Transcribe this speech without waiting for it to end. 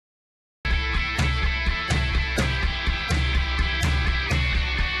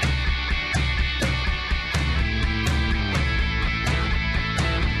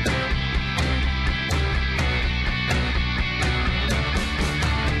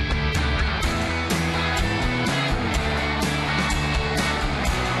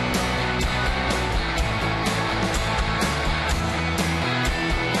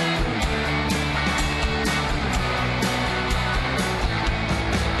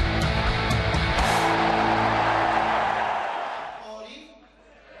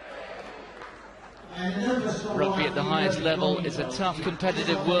level is a tough,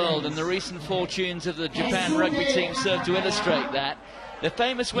 competitive world, and the recent fortunes of the Japan rugby team serve to illustrate that. The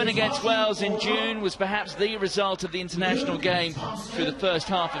famous win against Wales in June was perhaps the result of the international game through the first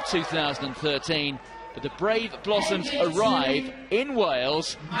half of 2013. But the Brave Blossoms arrive in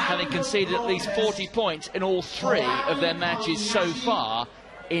Wales, having conceded at least 40 points in all 3 of their matches so far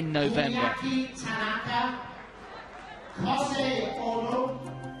in November.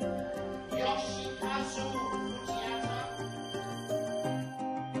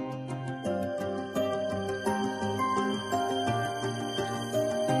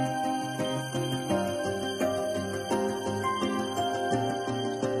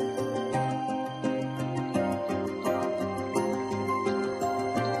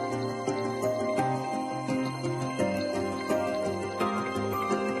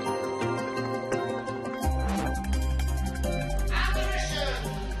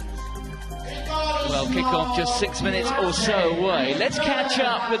 Well, kick-off just 6 minutes or so away. Let's catch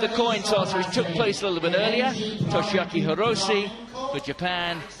up with the coin toss, which took place a little bit earlier. Toshiaki Hiroshi for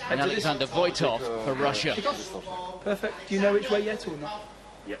Japan and Alexander Voitov for Russia. Perfect. Do you know which way yet or not?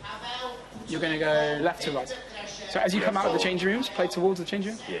 Yeah. You're going to go left to right. So as you come out of the changing rooms, play towards the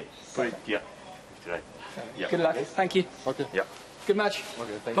changing room? Yeah. Right. Yeah. Right. Yeah. Good luck. Thank you. Okay. Yeah. Good match.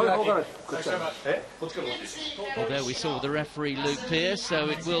 Okay, thank you. Well, there we saw the referee Luke Pearce, so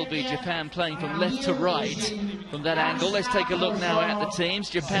it will be Japan playing from left to right from that angle. Let's take a look now at the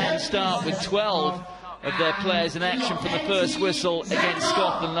teams. Japan start with 12 of their players in action from the first whistle against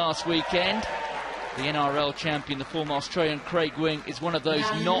Scotland last weekend. The NRL champion, the former Australian Craig Wing, is one of those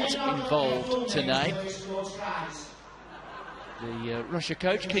not involved tonight. The Russia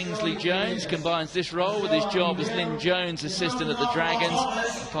coach, Kingsley Jones, combines this role with his job as Lynn Jones' assistant at the Dragons.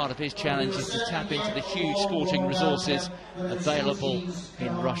 And part of his challenge is to tap into the huge sporting resources available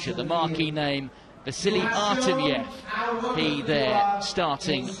in Russia. The marquee name, Vasily Artemyev, he there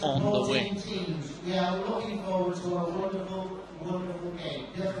starting on the wing. We are looking forward to a wonderful, wonderful game.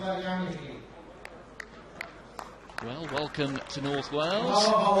 Well, welcome to North Wales.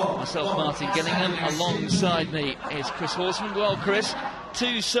 Myself, Martin Gillingham. Alongside me is Chris Horseman. Well, Chris,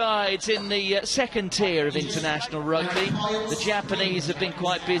 2 sides in the second tier of international rugby. The Japanese have been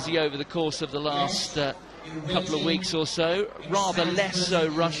quite busy over the course of the last couple of weeks or so. Rather less so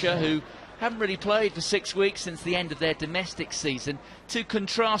Russia, who haven't really played for 6 weeks since the end of their domestic season. 2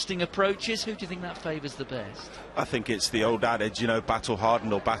 contrasting approaches. Who do you think that favours the best? I think it's the old adage, you know, battle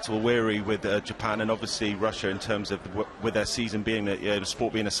hardened or battle weary with Japan and obviously Russia in terms of with their season being the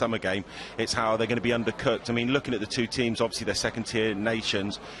sport being a summer game. It's how they're going to be undercooked. I mean, looking at the 2 teams, obviously they're second tier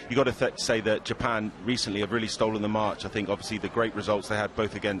nations. You've got to say that Japan recently have really stolen the march. I think obviously the great results they had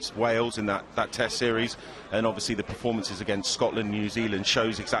both against Wales in that Test series and obviously the performances against Scotland, New Zealand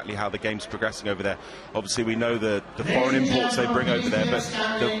shows exactly how the game's progressing over there. Obviously we know the foreign imports they bring over there,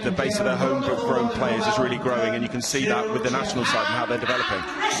 but the base of their homegrown players is really growing, and you can see that with the national side and how they're developing.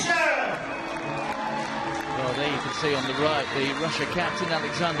 Well, there you can see on the right the Russia captain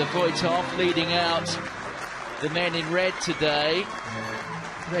Alexander Voitov leading out the men in red today.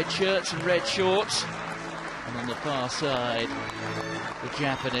 Red shirts and red shorts. And on the far side, the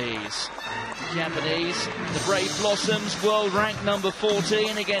Japanese. The Japanese, the Brave Blossoms, world rank number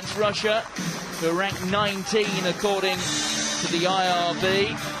 14 against Russia, who are ranked 19 according to the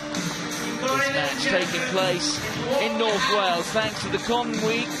IRB. This match taking place in North Wales thanks to the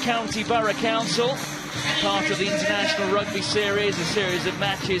Conwy County Borough Council, part of the International Rugby Series, a series of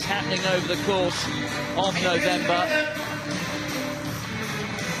matches happening over the course of November.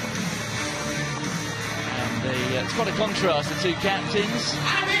 And it's quite a contrast, the 2 captains.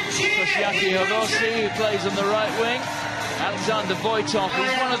 Toshiaki Hiroshi, who plays on the right wing. Alexander Voitov,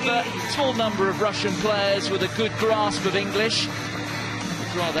 who's one of the small number of Russian players with a good grasp of English.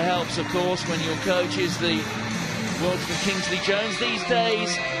 Which rather helps, of course, when your coach is the world's Kingsley Jones. These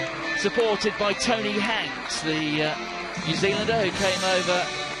days, supported by Tony Hanks, the New Zealander who came over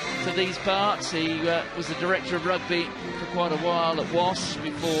to these parts. He was the director of rugby for quite a while at Wasps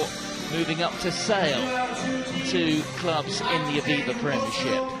before moving up to Sale, 2 clubs in the Aviva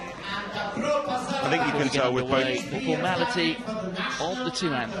Premiership. I think you can tell with both the formality of the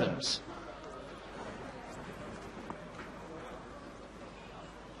 2 anthems.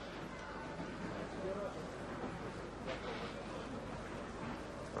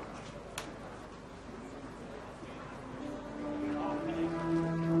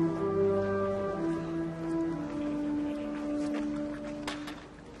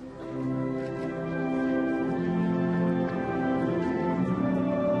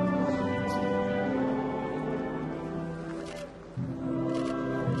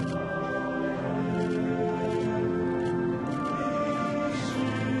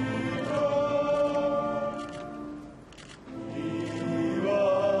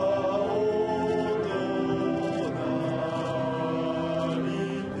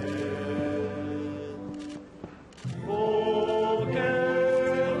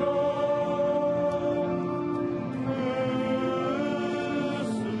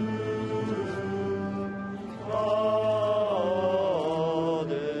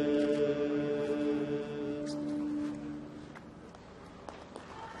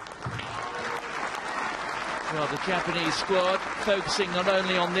 Japanese squad, focusing not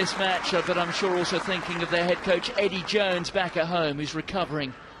only on this match, but I'm sure also thinking of their head coach Eddie Jones back at home, who's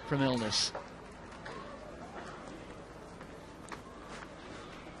recovering from illness.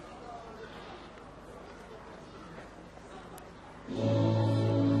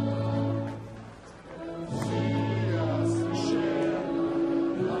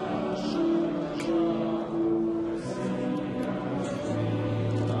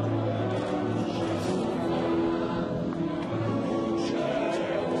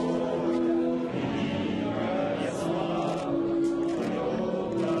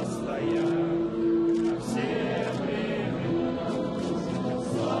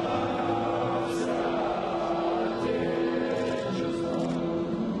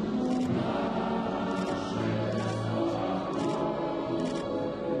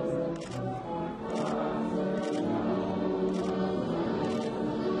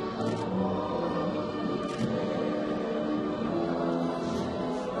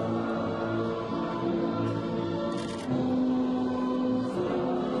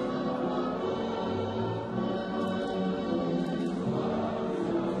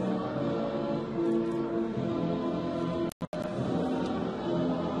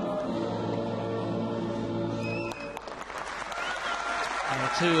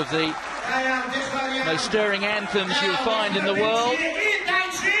 Two of the most stirring anthems you'll find in the world.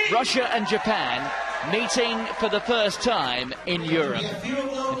 Russia and Japan meeting for the first time in Europe.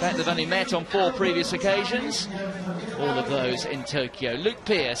 In fact, they've only met on 4 previous occasions, all of those in Tokyo. Luke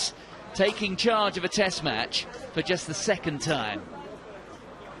Pearce taking charge of a test match for just the 2nd time.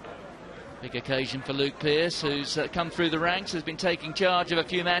 Big occasion for Luke Pearce, who's come through the ranks, has been taking charge of a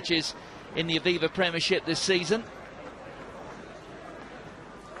few matches in the Aviva Premiership this season.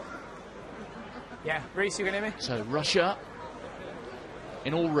 Yeah, Reece, you can hear me? So Russia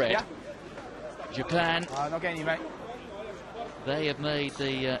in all red. Yeah. Japan. Not getting you, mate. They have made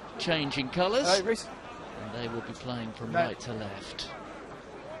the change in colours. Hello, Reece. And they will be playing from right to left.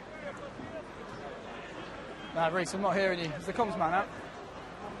 No, Reece, I'm not hearing you. Is the comms man out?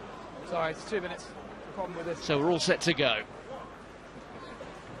 Sorry, it's 2 minutes. Problem with this. So we're all set to go.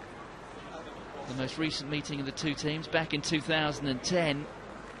 The most recent meeting of the two teams back in 2010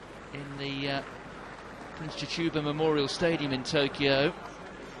 in the Prince Chichibu Memorial Stadium in Tokyo,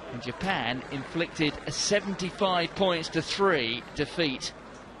 and Japan inflicted a 75-3 defeat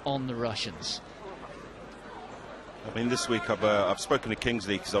on the Russians. I mean, this week I've spoken to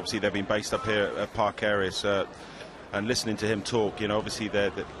Kingsley, because obviously they've been based up here at Parc Eirias, and listening to him talk, you know, obviously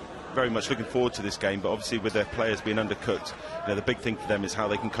they're very much looking forward to this game, but obviously with their players being undercooked, you know, the big thing for them is how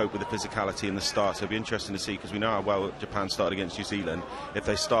they can cope with the physicality in the start. So it'll be interesting to see, because we know how well Japan started against New Zealand. If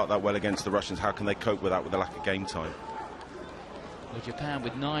they start that well against the Russians, how can they cope with that with the lack of game time? Well, Japan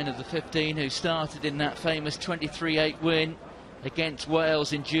with 9 of the 15 who started in that famous 23-8 win against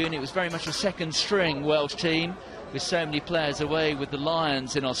Wales in June. It was very much a second string Welsh team with so many players away with the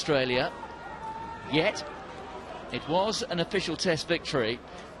Lions in Australia. Yet it was an official test victory,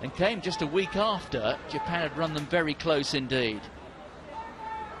 and came just a week after Japan had run them very close indeed.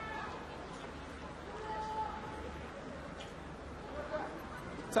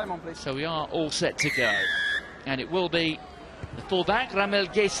 Time on, please. So we are all set to go, and it will be the fullback Ramel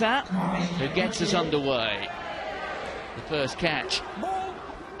Guessa who gets us underway. The first catch,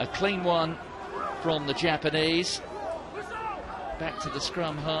 a clean one from the Japanese. Back to the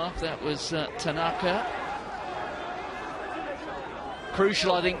scrum half, that was Tanaka.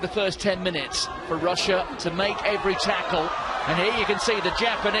 Crucial, I think, the first 10 minutes for Russia to make every tackle. And here you can see the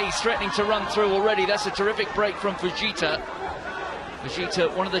Japanese threatening to run through already. That's a terrific break from Fujita.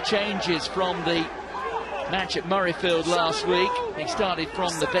 Fujita, one of the changes from the match at Murrayfield last week. He started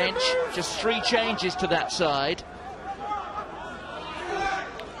from the bench. Just 3 changes to that side.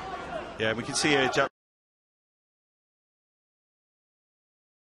 Yeah, we can see here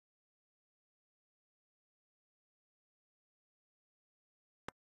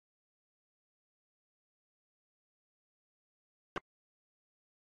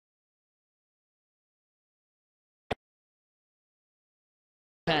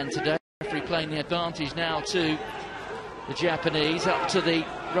today, referee playing the advantage now to the Japanese, up to the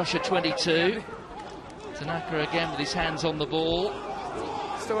Russia 22. Tanaka again with his hands on the ball.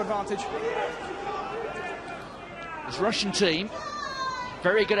 Still advantage. This Russian team,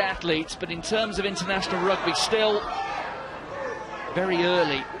 very good athletes, but in terms of international rugby, still very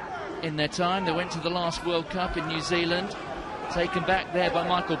early in their time. They went to the last World Cup in New Zealand, taken back there by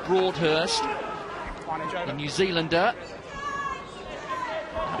Michael Broadhurst, a New Zealander.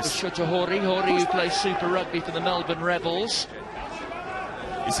 That was Shota Hori, who plays Super Rugby for the Melbourne Rebels.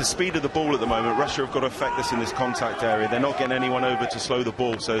 it's the speed of the ball at the moment. Russia have got to affect this in this contact area. They're not getting anyone over to slow the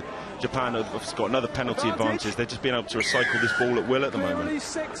ball, so Japan have got another penalty advantage. They're just being able to recycle this ball at will at the moment.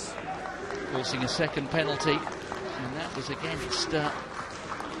 Forcing a second penalty, and that was against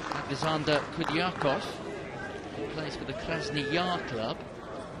Alexander Kudyakov, who plays for the Krasny Yar club.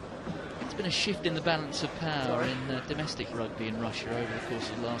 It's been a shift in the balance of power in domestic rugby in Russia over the course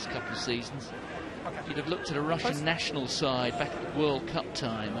of the last couple of seasons. You'd have looked at a Russian national side back at the World Cup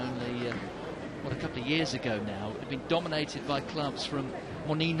time, only, a couple of years ago now. It had been dominated by clubs from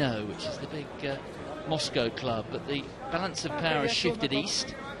Monino, which is the big Moscow club, but the balance of power has shifted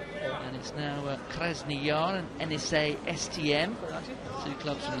east, and it's now Krasny Yar and NSA STM, two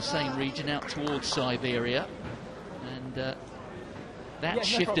clubs from the same region out towards Siberia, and that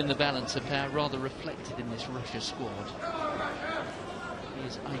shift in the balance of power rather reflected in this Russia squad.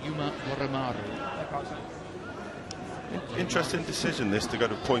 Here's Ayuma Woramaru. Interesting decision this, to go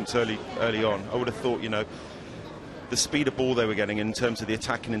to points early on. I would have thought, you know, the speed of ball they were getting in terms of the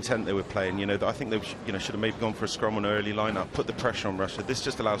attacking intent they were playing, you know, I think they should have maybe gone for a scrum on an early lineup, put the pressure on Russia. This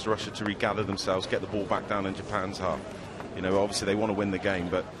just allows Russia to regather themselves, get the ball back down in Japan's half. You know, obviously they want to win the game,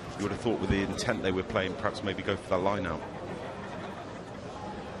 but you would have thought with the intent they were playing, perhaps maybe go for that line out.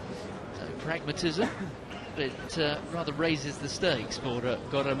 So pragmatism, but rather raises the stakes for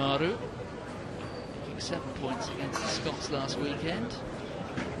Goramaru. Taking 7 points against the Scots last weekend.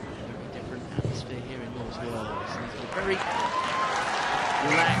 Very different atmosphere here in North Wales. He's got very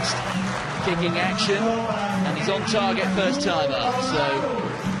relaxed kicking action, and he's on target first time up.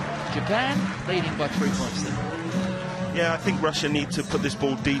 So Japan leading by 3 points there. Yeah, I think Russia need to put this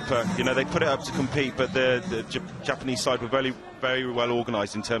ball deeper. You know, they put it up to compete, but the Japanese side were very, very well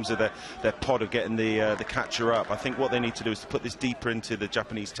organised in terms of their pod of getting the catcher up. I think what they need to do is to put this deeper into the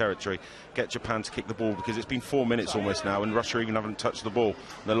Japanese territory, get Japan to kick the ball, because it's been 4 minutes almost now, and Russia even haven't touched the ball.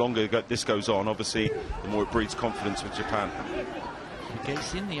 And the longer this goes on, obviously, the more it breeds confidence with Japan.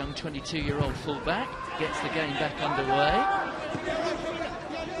 Gasin, the young 22-year-old fullback, gets the game back underway.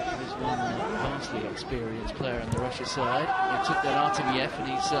 There's one vastly experienced player on the Russia side. He took that Artemiev, and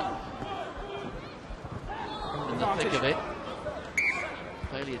he's in the thick of it.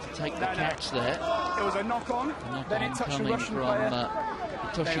 Failure to take the catch there. It was a knock-on. Then it touched the Russian player.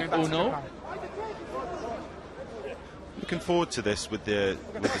 Hitoshi Uno. Looking forward to this with the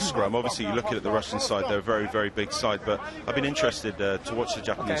scrum. Obviously, you look at the Russian side; they're a very, very big side. But I've been interested to watch the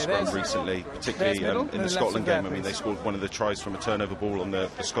Japanese scrum recently, particularly in the Scotland game. I mean, they scored one of the tries from a turnover ball on the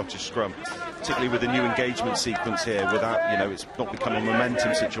Scottish scrum. Particularly with the new engagement sequence here, without, you know, it's not become a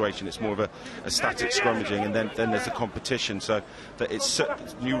momentum situation. It's more of a static scrummaging, and then there's the competition. So that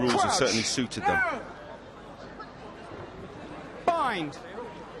new rules have certainly suited them. Bind.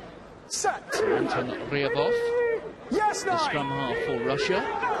 Set. Anton Ryabov. Yes, the scrum half for Russia.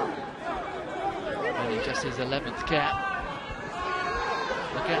 Only just his 11th cap.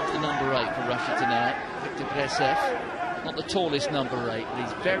 Look out for the number 8 for Russia tonight, Viktor Gresev. Not the tallest number 8, but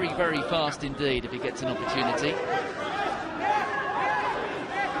he's very, very fast indeed if he gets an opportunity.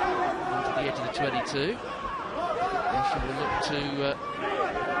 Onto the edge of the 22. Russia will look to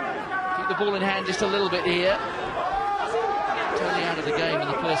keep the ball in hand just a little bit here. Totally out of the game in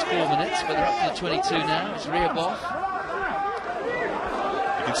the first 4 minutes, but they're up to the 22 now. It's Ryabov.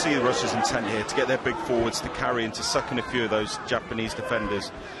 You can see Russia's intent here to get their big forwards to carry and to suck in a few of those Japanese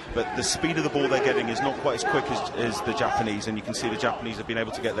defenders. But the speed of the ball they're getting is not quite as quick as the Japanese, and you can see the Japanese have been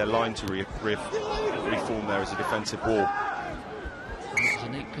able to get their line to reform there as a defensive wall. It was a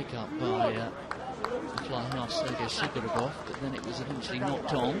neat pick-up by the fly half Sergei Sigurabov, but then it was eventually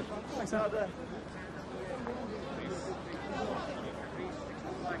knocked on.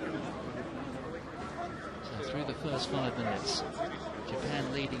 Through the first 5 minutes,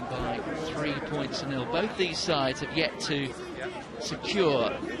 Japan leading by 3 points to nil. Both these sides have yet to secure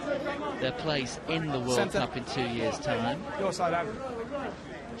their place in the World Cup in 2 years' time. Your side out.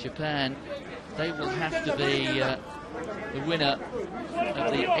 Japan, they will have to be the winner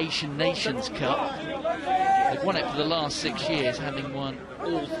of the Asian Nations Cup. They've won it for the last 6 years, having won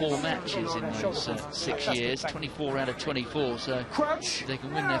all 4 matches in those 6 years, 24 out of 24. So if they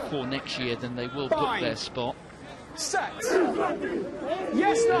can win their 4 next year, then they will book their spot. Set.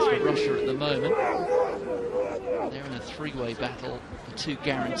 Yes, as for Russia at the moment, they're in a 3-way battle for 2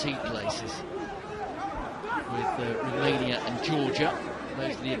 guaranteed places with Romania and Georgia.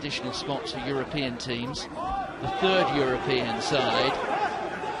 Those are the additional spots for European teams. The 3rd European side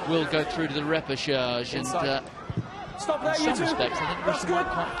will go through to the repechage, and in some respects I think Russia might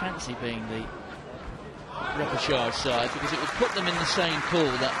quite fancy being the repechage side, because it would put them in the same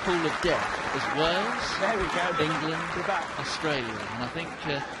pool, that pool of death, as Wales, There we go. England, We're back. Australia. And I think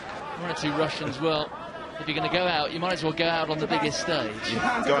one or two Russians, well, if you're going to go out, you might as well go out on the biggest stage.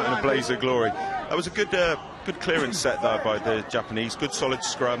 Go out in a blaze of glory. That was a good clearance set there by the Japanese. Good solid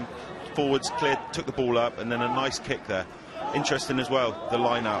scrum. Forwards cleared, took the ball up, and then a nice kick there. Interesting as well, the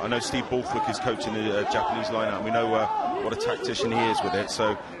line out. I know Steve Borthwick is coaching the Japanese line out, and we know what a tactician he is with it,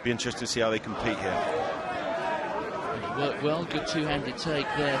 so it'll be interesting to see how they compete here. It worked well, good two-handed take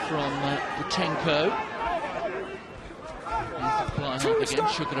there from Butenko. Here's the fly half again,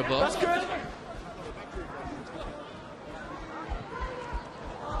 Shukrabov. That's good.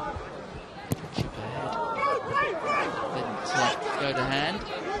 Chip ahead. Didn't go to hand.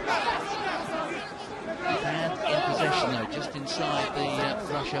 And in possession though, just inside the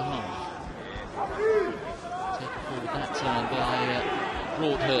Russia half. Taken forward that time by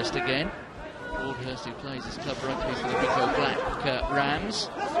Broadhurst again. Broadhurst, who plays his club rugby for the Rico Black Rams.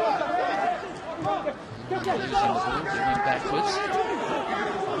 Losing the ball, going backwards.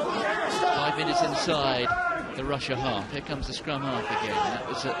 5 minutes inside the Russia half. Here comes the scrum half again. That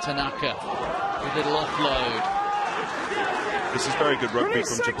was Tanaka. A little offload. This is very good rugby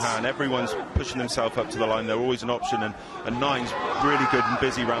from Japan. Everyone's pushing themselves up to the line. They're always an option, and Nine's really good and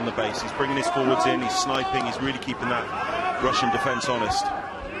busy around the base. He's bringing his forwards in, he's sniping, he's really keeping that Russian defence honest.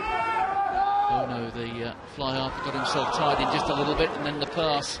 Oh no, the fly half got himself tied in just a little bit, and then the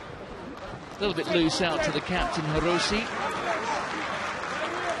pass a little bit loose out to the captain, Hiroshi.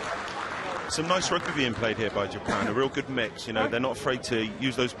 Some nice rugby being played here by Japan, a real good mix. You know, they're not afraid to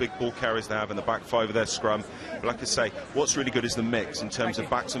use those big ball carriers they have in the back five of their scrum. But like I say, what's really good is the mix in terms of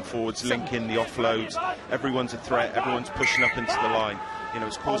backs and forwards, linking, the offloads. Everyone's a threat, everyone's pushing up into the line. You know,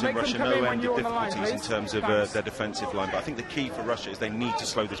 it's causing Russia no end of difficulties in terms of their defensive line. But I think the key for Russia is they need to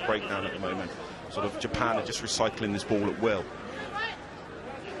slow this breakdown at the moment. Sort of Japan are just recycling this ball at will.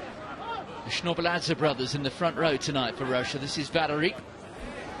 The Schnobeladze brothers in the front row tonight for Russia. This is Valery,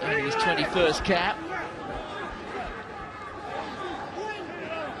 earning his 21st cap.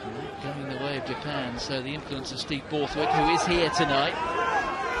 Going the way of Japan, so the influence of Steve Borthwick, who is here tonight,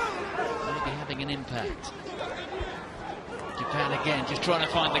 may be having an impact. Japan again, just trying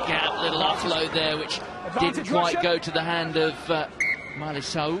to find the gap. Little offload there, which didn't quite go to the hand of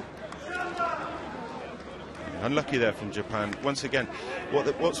Malisau. Unlucky there from Japan. Once again,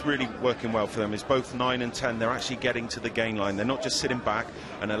 what's really working well for them is both 9 and 10. They're actually getting to the gain line. They're not just sitting back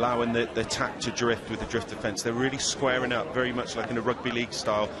and allowing the attack to drift with the drift defence. They're really squaring up, very much like in a rugby league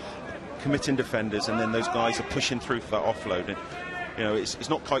style, committing defenders, and then those guys are pushing through for that offload. And you know, it's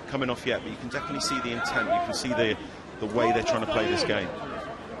not quite coming off yet, but you can definitely see the intent. You can see the way they're trying to play this game.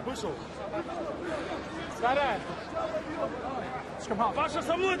 So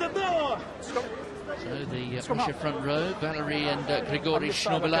the Russia front row, Valery and Grigory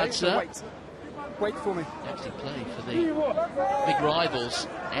Schnobeladze. Wait for me. Actually play for the big rivals,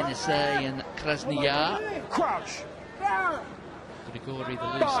 NSA and Krasnaya. Crouch. Grigory, the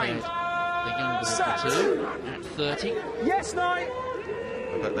loose head, the younger of the two, at 30. Yes, Nine.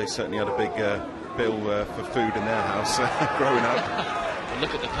 I bet they certainly had a big bill for food in their house growing up.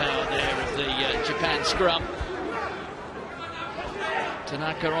 Look at the power there of the Japan scrum.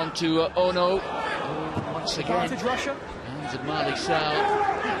 Tanaka onto Ono. Once again, Russia. hands of Malisau.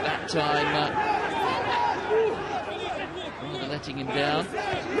 That time, rather letting him down.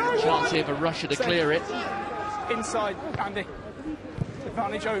 Chance here for Russia to clear it. Inside, Andy.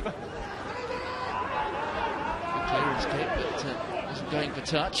 Advantage over. Clearance kick, but wasn't going for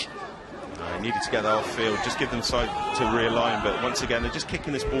touch. They needed to get that off field, just give them side to realign, but once again they're just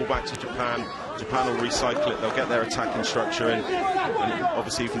kicking this ball back to Japan. Japan will recycle it, they'll get their attacking structure in, and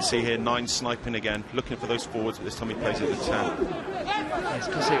obviously you can see here 9 sniping again, looking for those forwards, but this time he plays at the 10. Yes,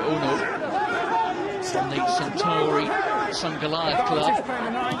 Kase Ono from the Centauri Sun Goliath club.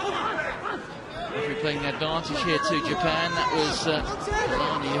 Referee playing the advantage here to Japan. That was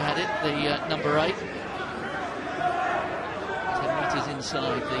Kalani who had it, the number 8. 10 metres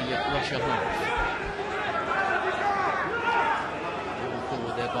inside the Russia half.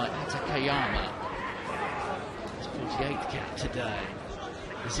 Forward there by Atakayama. His 48th cap today.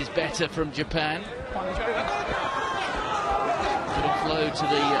 This is better from Japan. Good offload to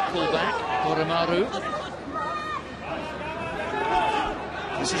the fullback, Koromaru.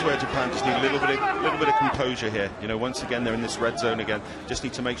 This is where Japan just need a little bit of composure here. You know, once again they're in this red zone again. Just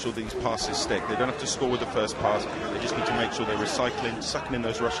need to make sure these passes stick. They don't have to score with the first pass. They just need to make sure they're recycling, sucking in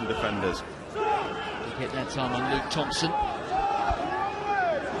those Russian defenders. Big hit that time on Luke Thompson.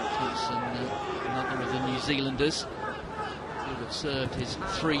 Thompson, another of the New Zealanders. Good have served his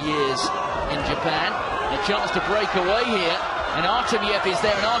 3 years in Japan. A chance to break away here, and Artemiev is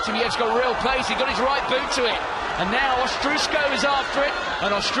there, and Artemiev's got real pace. He got his right boot to it, and now Ostrusko is after it,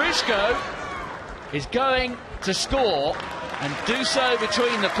 and Ostrusko is going to score and do so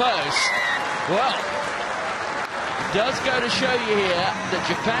between the posts. Well, it does go to show you here that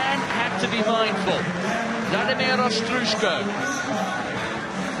Japan have to be mindful. Vladimir Ostrusko.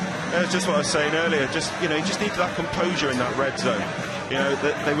 That's just what I was saying earlier. Just, you know, you just need that composure in that red zone. You know,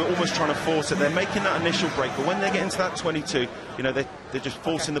 they were almost trying to force it. They're making that initial break, but when they get into that 22, you know, they're just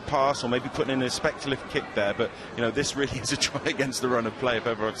forcing the pass or maybe putting in a speculative kick there. But, you know, this really is a try against the run of play if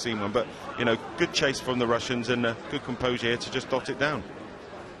ever I've seen one. But, you know, good chase from the Russians and good composure here to just dot it down.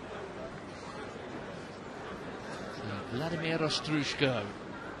 Vladimir Ostrusko.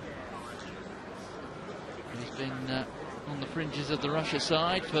 He's been on the fringes of the Russia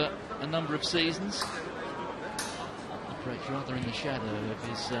side for a number of seasons. Operates rather in the shadow of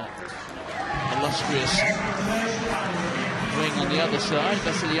his illustrious wing on the other side,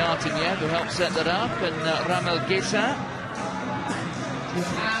 Vasily Artemiev, who helped set that up, and Ramel Gesa.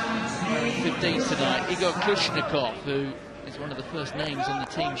 15th tonight, Igor Klushnikov, who is one of the first names on the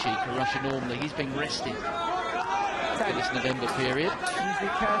team sheet for Russia normally. He's been rested for this November period. You need to be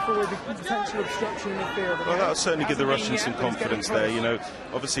careful with the potential obstruction in the field. Well, that'll certainly give the Russians some confidence there. You know,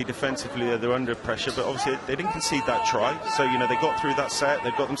 obviously defensively they're under pressure, but obviously they didn't concede that try. So, you know, they got through that set,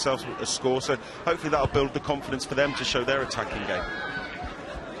 they've got themselves a score. So hopefully that'll build the confidence for them to show their attacking game.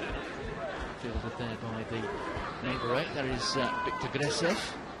 Fielded there by the neighbour eight. There is Viktor Gresev.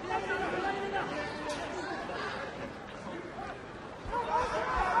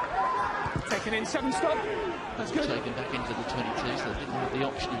 Taken in, 7 stop. That's good. Taken back into the 22, so they didn't have the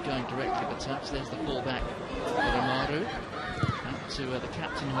option of going directly for touch. There's the fullback, Oromaru. Out to the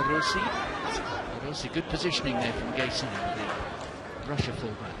captain, Horosi. Horosi, good positioning there from Gayson, the Russia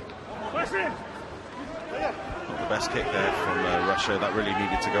fullback. Not the best kick there from Russia. That really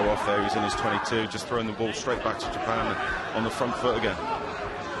needed to go off there. He's in his 22, just throwing the ball straight back to Japan on the front foot again.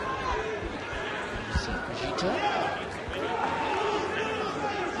 Brigitte.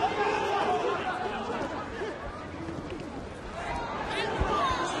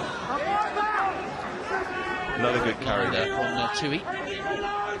 Another good carry there from Tui.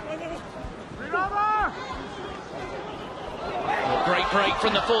 Great break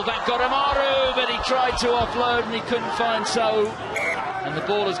from the fullback, Oromaru, but he tried to offload and he couldn't find so. And the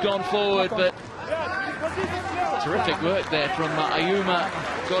ball has gone forward, but terrific work there from Ayuma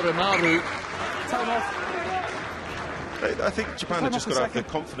Oromaru. I think Japan have just got to have the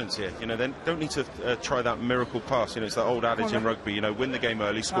confidence here. You know, they don't need to try that miracle pass. You know, it's that old adage in rugby, you know, win the game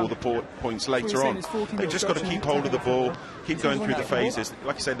early, score the points later on. They've just got to keep hold of the ball, keep going through the phases.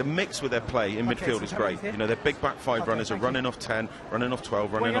 Like I say, the mix with their play in midfield is great. You know, their big back 5 runners are running off 10, running off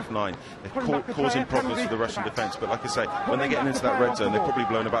 12, running off 9. They're causing problems for the Russian defence. But like I say, when they're getting into that red zone, they've probably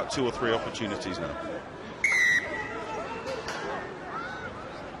blown about 2 or 3 opportunities now.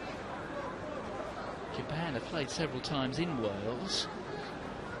 Japan have played several times in Wales.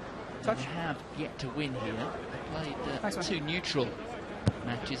 They have yet to win here. They played 2 neutral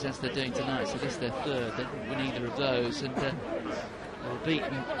matches as they're doing tonight, so this is their 3rd. They didn't win either of those, and they were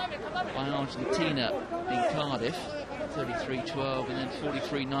beaten by Argentina in Cardiff, 33-12, and then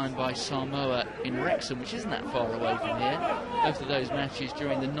 43-9 by Samoa in Wrexham, which isn't that far away from here. Both of those matches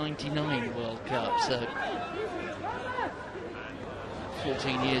during the '99 World Cup, so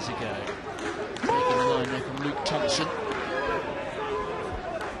 14 years ago. Taking the line there from Luke Thompson.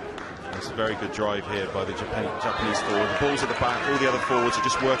 It's a very good drive here by the Japanese forward. The ball's at the back, all the other forwards are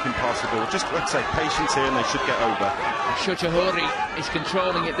just working past the ball. Just, let's say, patience here and they should get over. Shochihori is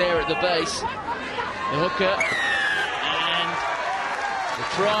controlling it there at the base. The hooker. And the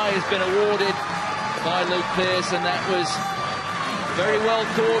try has been awarded by Luke Pearce, and that was very well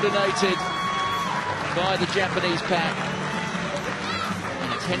coordinated by the Japanese pack. And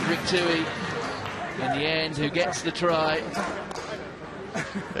it's Hendrik Tui in the end who gets the try.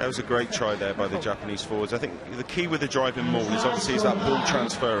 That was a great try there by the Japanese forwards. I think the key with the driving maul is obviously that ball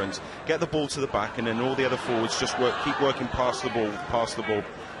transference. Get the ball to the back, and then all the other forwards just keep working past the ball.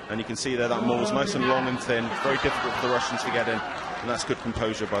 And you can see there that maul's nice and long and thin. Very difficult for the Russians to get in, and that's good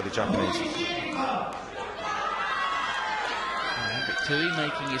composure by the Japanese. Tui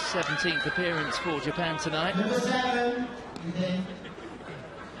making his 17th appearance for Japan tonight. Number 7,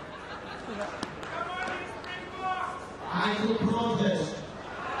 Michael Contest.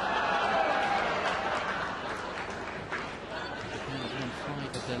 Japan have won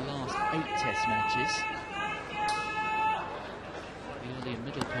 5 of their last 8 test matches. The early and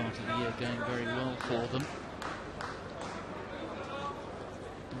middle part of the year going very well for them.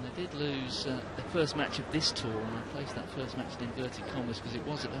 They did lose their first match of this tour, and I placed that first match in inverted commas because it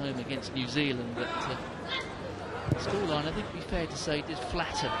was at home against New Zealand, but the scoreline, I think it'd be fair to say, did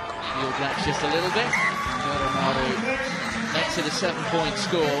flatter the All Blacks just a little bit. Makes it a 7-point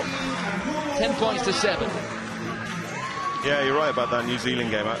score, 10 points to 7. Yeah, you're right about that New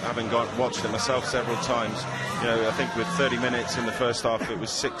Zealand game. I haven't watched it myself several times. You know, I think with 30 minutes in the first half, it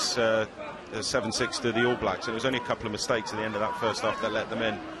was 7-6 to the All Blacks. It was only a couple of mistakes at the end of that first half that let them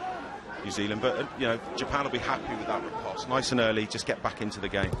in, New Zealand. But, you know, Japan will be happy with that riposte. Nice and early, just get back into the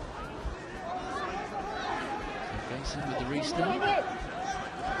game. Jason with the restart.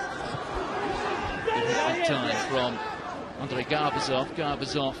 Good time from Andrei Garbazov.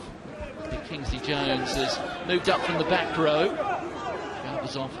 Garbazov, Kingsley Jones has moved up from the back row.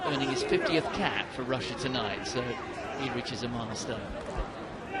 Garbazov earning his 50th cap for Russia tonight, so he reaches a milestone.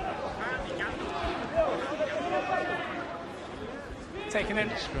 Taken in.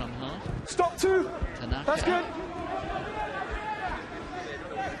 Scrum half. Stop 2. Tanaka. That's good.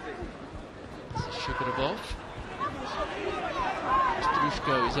 This is Shukurabov.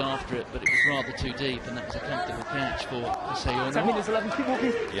 Strushko is after it, but it was rather too deep, and that was a comfortable catch for Seyono. 10 minutes, 11, keep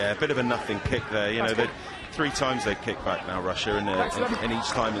walking. Yeah, a bit of a nothing kick there. You know, 3 times they've kicked back now, Russia, and each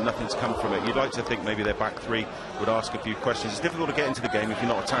time nothing's come from it. You'd like to think maybe their back 3 would ask a few questions. It's difficult to get into the game if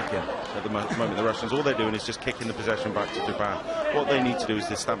you're not attacking at the moment. The Russians, all they're doing is just kicking the possession back to Japan. What they need to do is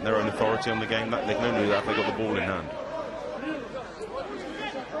to stamp their own authority on the game. They can only do that if they've got the ball in hand.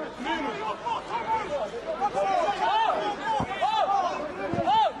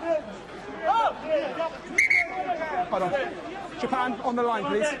 Hold on. Japan, on the line,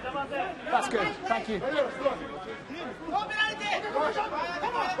 please. That's good. Thank you.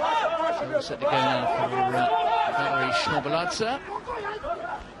 So set to go now for Valery Shnobaladze.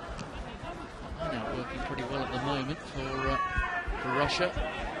 Now working pretty well at the moment for Russia.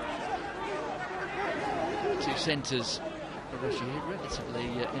 2 centres for Russia here, relatively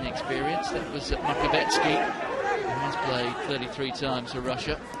inexperienced. That was Makovetsky, who has played 33 times for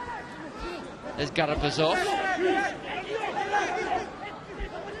Russia. There's Garabazov.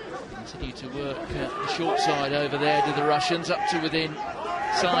 Continue to work the short side over there to the Russians, up to within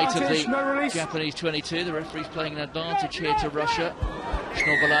sight of the Japanese 22. The referee's playing an advantage here to Russia.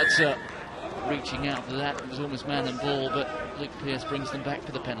 Shnobaladze reaching out for that. It was almost man and ball, but Luke Pearce brings them back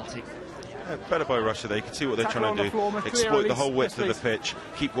for the penalty. Yeah, better by Russia. They can see what they're trying to do. Exploit the whole width of the pitch,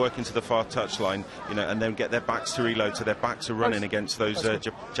 keep working to the far touchline, you know, and then get their backs to reload, so their backs are running against those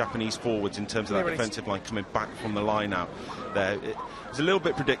Japanese forwards in terms of that defensive line coming back from the line out there. It's a little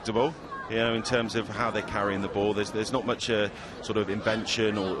bit predictable, you know, in terms of how they're carrying the ball. There's not much sort of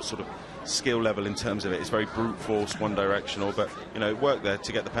invention or sort of skill level in terms of it. It's very brute force, one directional, but, you know, it worked there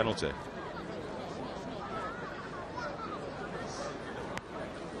to get the penalty.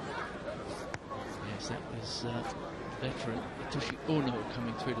 That was veteran Hitoshi Ono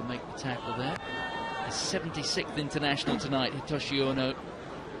coming through to make the tackle there. His 76th international tonight, Hitoshi Ono,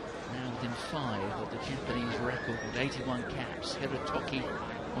 now within 5 of the Japanese record with 81 caps. Hirotoki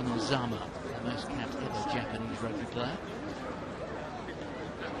Onozama, the most caps ever Japanese rugby player.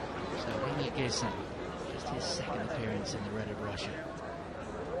 So Rene Gesan, just his 2nd appearance in the red of Russia.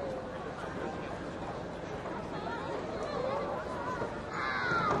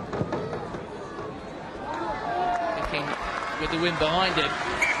 With the wind behind him,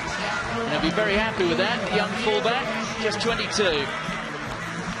 and he'll be very happy with that. The young fullback, just 22. His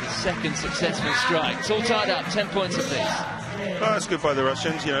 2nd successful strike. It's all tied up, 10 points apiece. Oh, that's good by the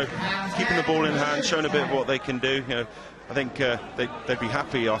Russians, you know, keeping the ball in hand, showing a bit of what they can do. You know, I think they'd be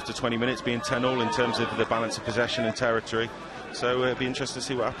happy after 20 minutes being 10-all in terms of the balance of possession and territory. So it'll be interesting to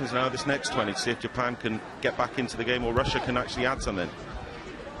see what happens now this next 20, to see if Japan can get back into the game or Russia can actually add something.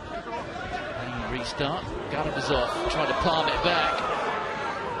 Restart. Garabazov trying to palm it back.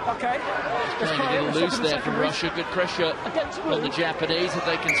 Okay. Just playing a little loose there from Russia. Good pressure on the Japanese. If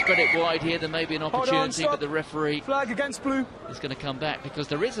they can spread it wide here, there may be an opportunity, but the referee flag against blue is going to come back because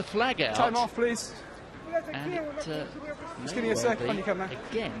there is a flag out. Time off, please. And it just give me a sec when you come back.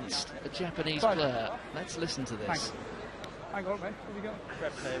 Against a Japanese player. Let's listen to this. Thanks. Hang on, mate. Here we go.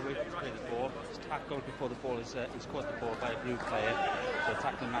 Red player with the ball. It's tackled before the ball is caught the ball by a blue player. So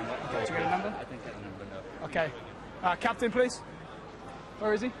tackling man. Did you get a number? I didn't get a number, no. Okay. Captain, please.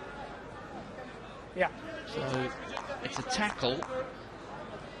 Where is he? Yeah. So it's a tackle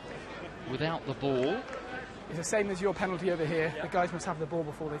without the ball. It's the same as your penalty over here. The guys must have the ball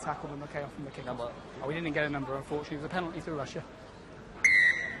before they tackle them. Okay, off from the kick. Oh, we didn't get a number, unfortunately. It was a penalty for Russia.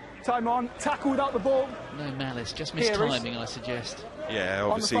 Time on. Tackle without the ball. No malice, just mistiming, I suggest. Yeah,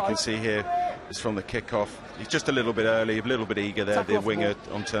 obviously you can see here is from the kickoff. He's just a little bit early, a little bit eager there, the winger,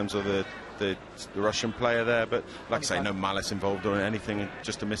 on terms of the Russian player there. But like I say, no malice involved or anything,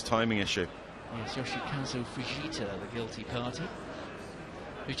 just a mistiming issue. Yes, Yoshikazu Fujita, the guilty party,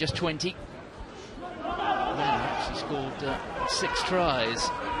 who's just 20. She scored 6 tries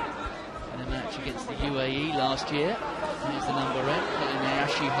in a match against the UAE last year. Here's the number 8,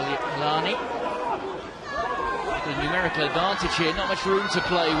 Kolenayashi Halani. A numerical advantage here, not much room to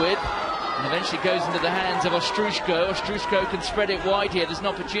play with. And eventually goes into the hands of Ostrushko. Ostrushko can spread it wide here. There's an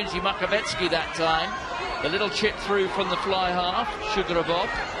opportunity. Makovetsky that time. The little chip through from the fly half. Shugrabov.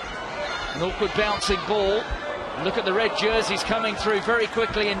 An awkward bouncing ball. And look at the red jerseys coming through very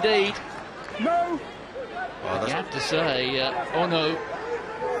quickly indeed. No! You have to say, Ono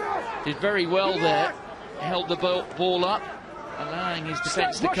did very well there. Held the ball up, allowing his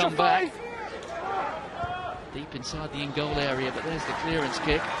defence to come back. Deep inside the in-goal area, but there's the clearance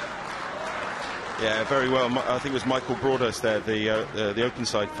kick. Yeah, very well. I think it was Michael Broadhurst there, the open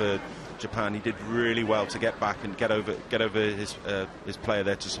side for Japan. He did really well to get back and get over his player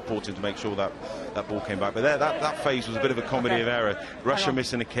there to support him to make sure that ball came back. But that phase was a bit of a comedy of error. Russia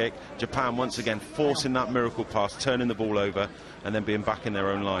missing a kick, Japan once again forcing that miracle pass, turning the ball over, and then being back in their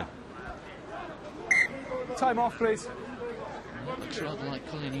own line. Time off, please. Looks rather like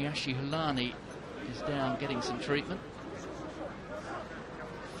Kolenayashi Halani is down getting some treatment.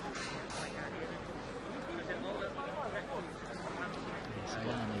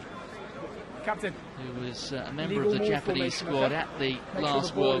 Captain, who was a member of the Japanese squad at the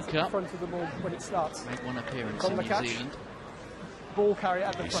last World Cup. Made one appearance in New Zealand. Ball carrier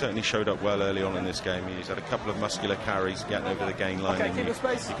at the front. He certainly showed up well early on in this game. He's had a couple of muscular carries getting over the gain line. Okay, you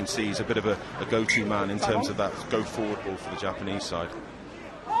can see he's a bit of a go-to man in terms of that go-forward ball for the Japanese side.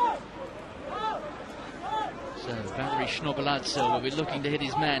 So Valery Schnobeladze will be looking to hit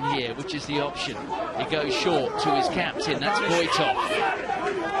his man here, which is the option. He goes short to his captain, that's Voitov.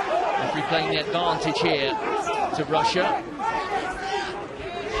 Referee playing the advantage here to Russia.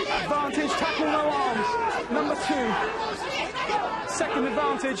 Advantage, tackle, no arms. Number 2. Second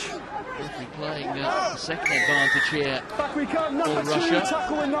advantage. Referee playing the second advantage here Back we come, number 2, Russia.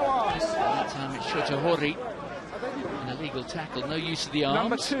 tackle and no arms. That time it's Shotohori. An illegal tackle, no use of the arms.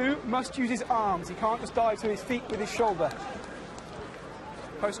 Number 2 must use his arms. He can't just dive to his feet with his shoulder.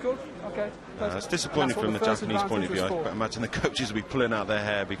 Post-score? Okay. It's disappointing from the Japanese point of view. I imagine the coaches will be pulling out their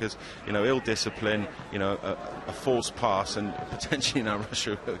hair because, you know, ill discipline, you know, a forced pass, and potentially now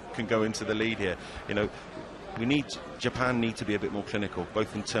Russia can go into the lead here. You know, Japan need to be a bit more clinical,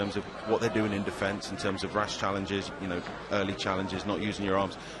 both in terms of what they're doing in defence, in terms of rash challenges, you know, early challenges, not using your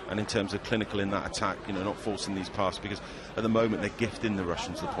arms, and in terms of clinical in that attack, you know, not forcing these passes, because at the moment they're gifting the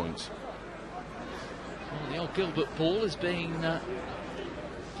Russians the points. Well, the old Gilbert ball is being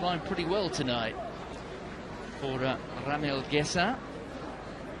flying pretty well tonight for Ramil Gesa.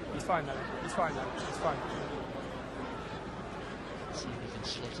 He's fine though. He's fine though. He's fine. Let's see if he can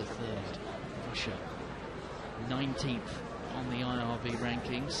slot a third. Russia 19th on the IRB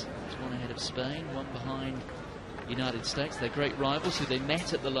rankings. It's one ahead of Spain, one behind the United States. They're great rivals who they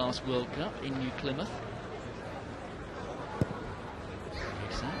met at the last World Cup in New Plymouth.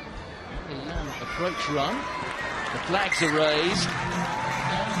 A long approach run. The flags are raised.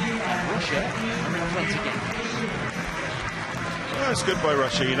 And Russia in front again. Well, it's good by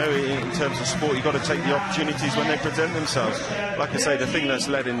Russia, you know, in terms of sport, you've got to take the opportunities when they present themselves. Like I say, the thing that's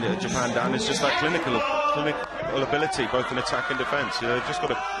led Japan down is just that clinical ability, both in attack and defence. You know, they've just got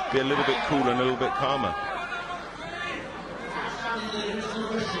to be a little bit cooler and a little bit calmer.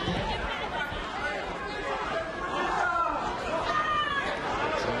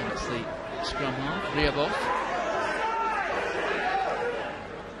 So it's the scrum half, Ryabov.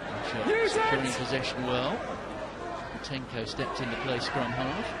 Securing possession well. Tenko stepped in to play scrum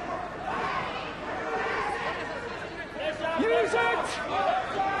half. Use it!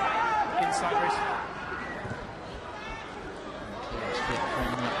 Inside race.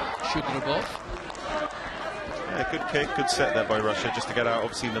 From Shugrabov. Yeah, good kick, good set there by Russia, just to get out.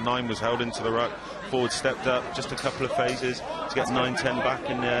 Obviously the 9 was held into the ruck. Forward stepped up, just a couple of phases to get 9-10 back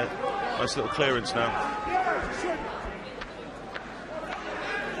in there. Nice little clearance now.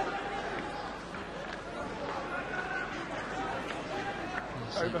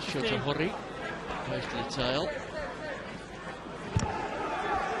 Shotohori goes to the tail.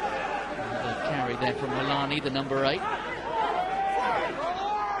 Another carry there from Milani, the number 8.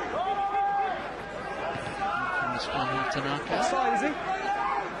 From the scrum half, Tanaka. Offside, is he?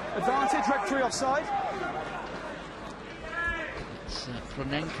 Advantage, referee offside. It's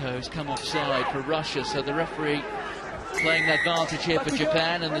Pronenko's come offside for Russia, so the referee playing the advantage here for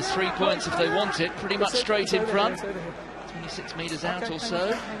Japan, and there's 3 points if they want it, pretty much straight in front. 26 metres out or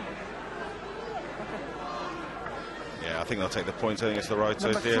so. Yeah, I think they'll take the points. I think it's the right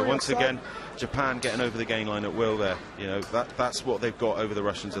idea. Once again, Japan getting over the gain line at will there. You know, that's what they've got over the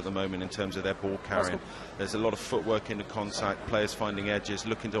Russians at the moment in terms of their ball carrying. There's a lot of footwork into contact, players finding edges,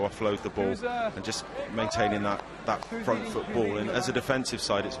 looking to offload the ball, and just maintaining that front foot ball. And as a defensive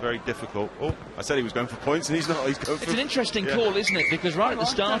side, it's very difficult. Oh, I said he was going for points, and he's not. He's going for... It's an interesting call, isn't it? Because right at the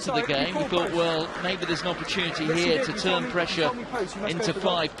start of the game, we thought, well, maybe there's an opportunity here to turn pressure into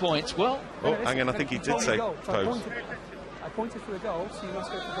 5 points. Well, oh, hang on, I think he did say post. I pointed for the goal, so you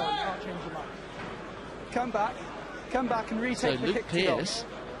must go for goal. You can't change your mind. Come back and retake the kick. So Luke Pearce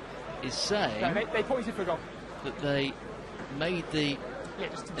is saying they pointed for goal. That they made the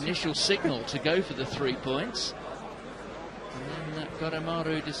initial signal to go for the 3 points, and then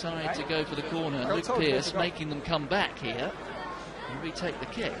Goramaru decided to go for the corner. Luke Pearce making them come back here and retake the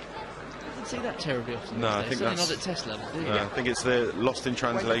kick. I don't see that terribly often. No, I think certainly that's not at test level, do you? I think it's the lost in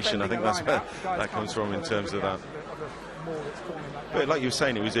translation. I think that's where that comes from in terms of that. But like you were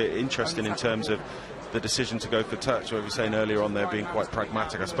saying, it was interesting in terms of the decision to go for touch. What you were saying earlier on, they're being quite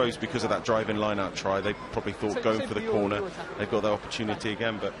pragmatic. I suppose because of that driving line-out try, they probably thought going for the corner, they've got that opportunity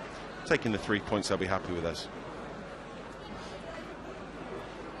again. But taking the 3 points, they'll be happy with us.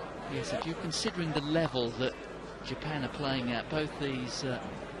 Yes, if you're considering the level that Japan are playing at, both these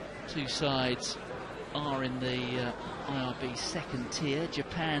two sides are in the IRB second tier.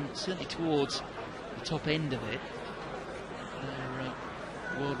 Japan certainly towards the top end of it.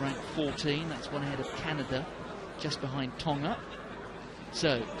 They're world rank 14, that's one ahead of Canada, just behind Tonga.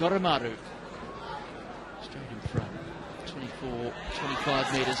 So, Goramaru, straight in front,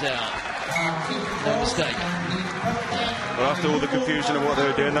 25 metres out, no mistake. Well, after all the confusion of what they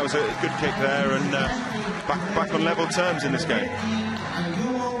were doing, that was a good kick there, and back on level terms in this game.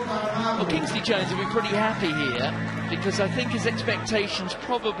 Well, Kingsley Jones will be pretty happy here, because I think his expectations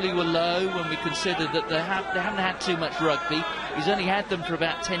probably were low when we consider that they haven't had too much rugby. He's only had them for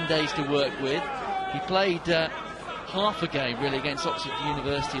about 10 days to work with. He played half a game, really, against Oxford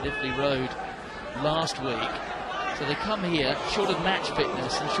University at Iffley Road last week. So they come here short of match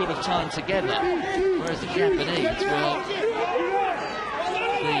fitness and short of time together, whereas the Japanese, well,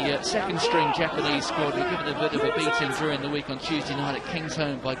 the second-string Japanese squad were given a bit of a beating during the week on Tuesday night at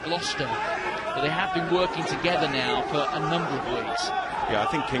Kingsholm by Gloucester. But they have been working together now for a number of weeks. Yeah,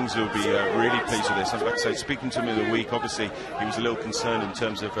 I think Kingsley will be really pleased with this. Like I say, speaking to him in the week, obviously he was a little concerned in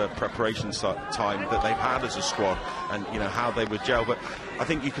terms of preparation time that they've had as a squad, and you know how they would gel. But I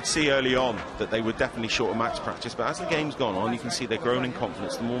think you could see early on that they were definitely short of match practice. But as the game's gone on, you can see they're growing in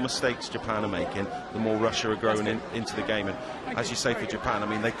confidence. The more mistakes Japan are making, the more Russia are growing into the game. And as you say, for Japan, I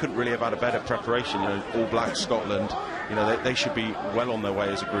mean, they couldn't really have had a better preparation. You know, All Black Scotland, you know, they should be well on their way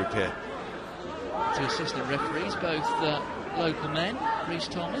as a group here. Two assistant referees, both local men, Rhys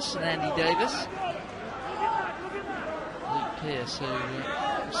Thomas and Andy Davis. Luke Pearce, who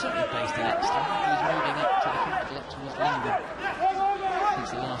was certainly based in Exeter, he was moving up to the capital, up towards London.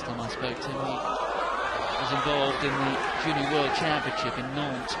 Since the last time I spoke to him, he was involved in the Junior World Championship in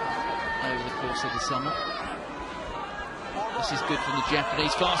Nantes over the course of the summer. This is good from the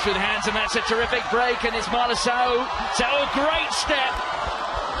Japanese, fast through the hands, and that's a terrific break, and it's Malasao. So, great step.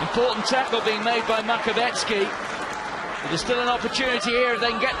 Important tackle being made by Makovetsky. But there's still an opportunity here if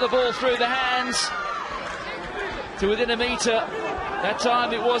they can get the ball through the hands to within a metre. That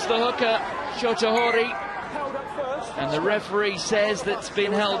time it was the hooker, Shotohori. And the referee says that's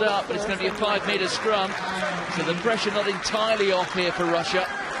been held up, but it's going to be a 5-metre scrum. So the pressure not entirely off here for Russia.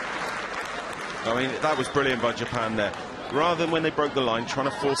 I mean, that was brilliant by Japan there. Rather than when they broke the line, trying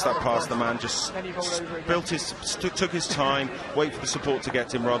to force that past, the man just took his time, wait for the support to get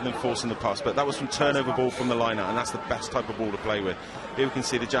to him rather than forcing the pass. But that was from turnover ball from the line-out, and that's the best type of ball to play with. Here we can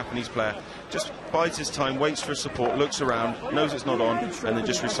see the Japanese player just bides his time, waits for support, looks around, knows it's not on, and then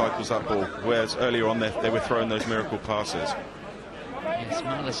just recycles that ball. Whereas earlier on they were throwing those miracle passes. Yes,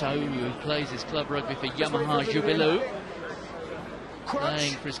 Malasau, who plays his club rugby for Yamaha Jubilu,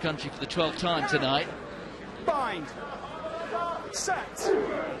 playing for his country for the 12th time tonight. Bind. Set.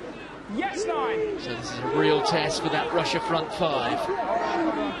 Yes, 9. So this is a real test for that Russia front 5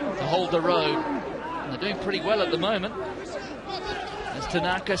 to hold their own, and they're doing pretty well at the moment as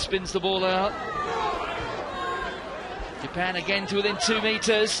Tanaka spins the ball out. Japan again to within 2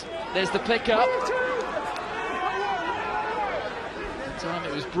 metres. There's the pick up. That time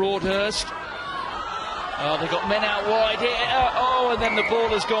it was Broadhurst. Oh, they got men out wide here. Oh, and then the ball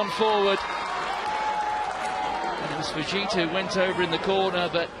has gone forward. Fujita went over in the corner,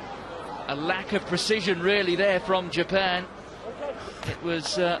 but A lack of precision really there from Japan. It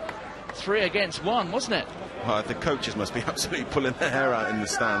was 3 against 1, wasn't it? The coaches must be absolutely pulling their hair out in the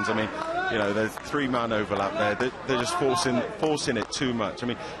stands. I mean, you know, there's 3-man overlap there. They're just forcing it too much. I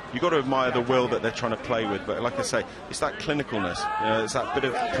mean, you've got to admire the will that they're trying to play with. But like I say, it's that clinicalness. You know, it's that bit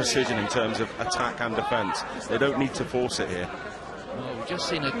of precision in terms of attack and defence. They don't need to force it here. Well, we've just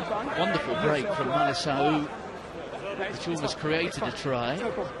seen a wonderful break from Malasau, which almost created a try.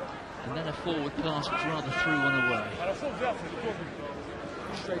 And then a forward pass which rather threw one away.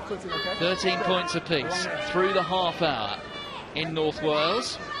 13 points apiece through the half hour in North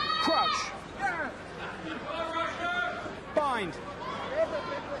Wales. Crouch. Bind.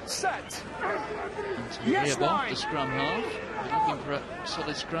 Set. Yes, off the scrum half. We're looking for a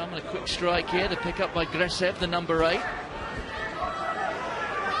solid scrum and a quick strike here. The pick up by Gresev, the number 8.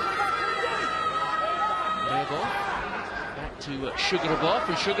 Back to Sugarabov,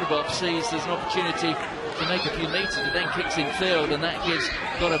 and Sugarabov sees there's an opportunity to make a few metres, and then kicks in field, and that gives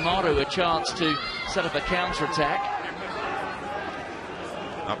Goramaru a chance to set up a counter-attack.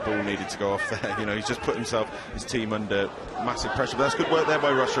 That ball needed to go off there. You know, he's just put his team under massive pressure. But that's good work there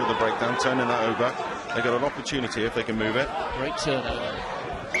by Russia at the breakdown, turning that over. They got an opportunity if they can move it. Great turnover.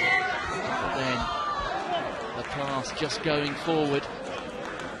 But then the pass just going forward.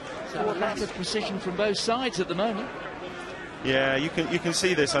 So a lack of precision from both sides at the moment. Yeah, you can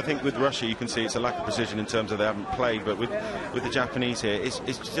see this. I think with Russia, you can see it's a lack of precision in terms of they haven't played. But with the Japanese here, it's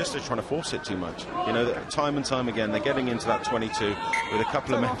just they're trying to force it too much. You know, time and time again, they're getting into that 22 with a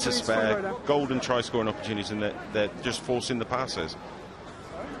couple of men to spare, golden try-scoring opportunities, and they're just forcing the passes.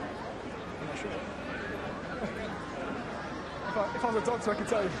 If I'm a doctor, I can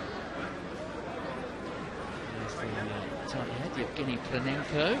tell you. There's the tight head, Yevgeny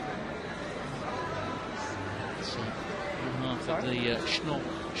Planenko. It's half of the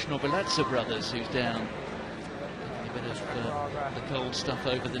Schnobeladze brothers who's down. Getting a bit of the cold stuff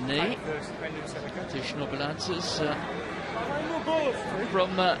over the knee. Two Schnobeladzes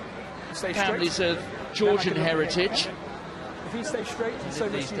from families of Georgian heritage. If he stays straight, so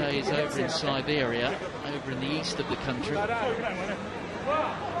these days over in Siberia, over in the east of the country.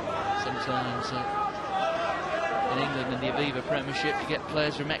 Sometimes in England in the Aviva Premiership, you get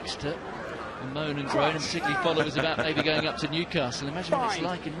players from Exeter and moan and groan, and particularly followers about maybe going up to Newcastle. Imagine what it's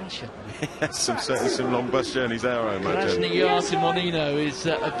like in Russia. Yes, certainly some long bus journeys there, I imagine. Krasny to Monino is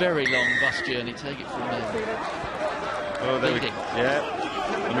a very long bus journey. Take it from there. Oh, there we go. Yeah.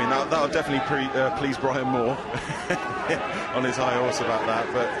 I mean, that'll definitely please Brian Moore on his high horse about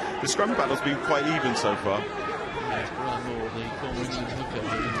that. But the scrum battle's been quite even so far. Yes, Brian Moore, the former England hooker,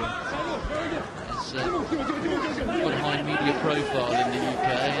 has got a high media profile in the UK.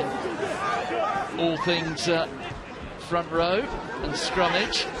 And all things front row and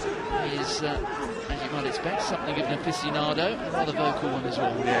scrummage. He is, as you might expect, something of an aficionado, a rather vocal one as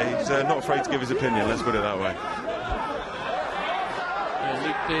well. Yeah, he's not afraid to give his opinion, let's put it that way.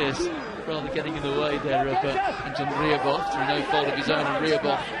 Luke Pearce rather getting in the way there of Anton Ryabov through no fault of his own, and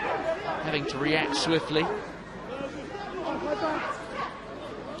Ryabov having to react swiftly.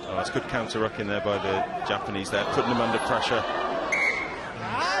 Oh, that's good counter-rucking there by the Japanese there, putting them under pressure.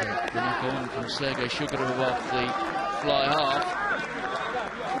 The knock on from Sergei Shugarov off the fly half.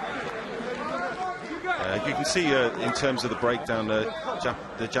 You can see in terms of the breakdown, the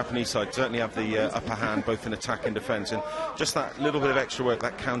Japanese side certainly have the upper hand both in attack and defence, and just that little bit of extra work,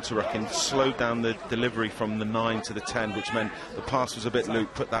 that counter-rucking, slowed down the delivery from the 9 to the 10, which meant the pass was a bit loose,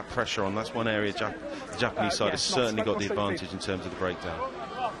 put that pressure on. That's one area the Japanese side has certainly got the advantage in terms of the breakdown.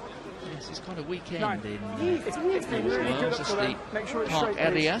 Yes, it's quite a weekend in Wales. It's the Parc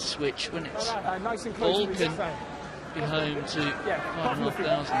Eirias, which when it's full can be home to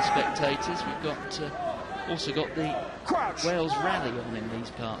 5,500 spectators. We've got also got the Wales Rally on in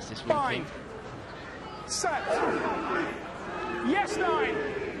these parts this weekend. Set. Yes, 9.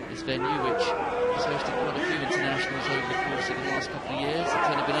 This venue, which has hosted quite a few internationals over the course of the last couple of years. It's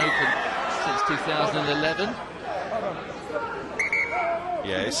only been open since 2011.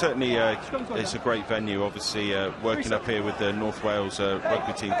 Yeah, it's certainly it's a great venue. Obviously, working up here with the North Wales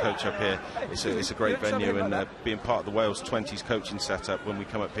rugby team coach up here, it's a great venue, and being part of the Wales 20s coaching setup. When we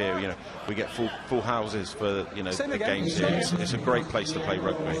come up here, you know, we get full houses for the games here. It's a great place to play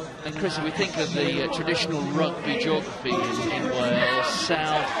rugby. And Chris, if we think of the traditional rugby geography in Wales,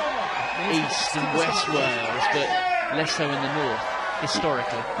 south, east, and west Wales, but less so in the north.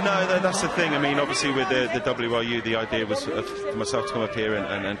 historically. No, that's the thing. I mean, obviously with the WRU, the idea was for myself to come up here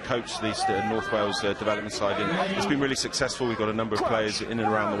and coach this North Wales development side. And it's been really successful. We've got a number of players in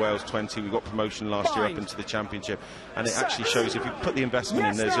and around the Wales 20. We got promotion last year up into the Championship, and it actually shows if you put the investment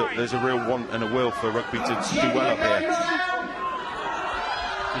in, there's a real want and a will for rugby to do well up here.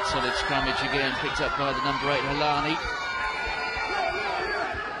 Good solid scrummage again, picked up by the number 8 Halani.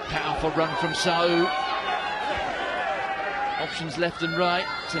 Powerful run from So. Options left and right.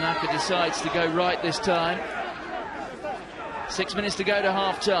 Tanaka decides to go right this time. 6 minutes to go to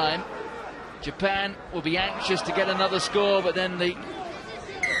half-time. Japan will be anxious to get another score, but then the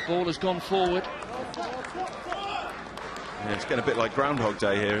ball has gone forward. Yeah, it's getting a bit like Groundhog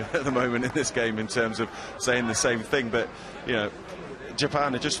Day here at the moment in this game in terms of saying the same thing, but, you know,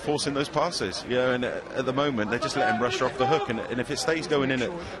 Japan are just forcing those passes, and at the moment they're just letting Russia off the hook, and if it stays going in at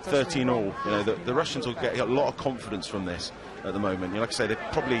 13-all, the Russians will get a lot of confidence from this at the moment. Like I say, they're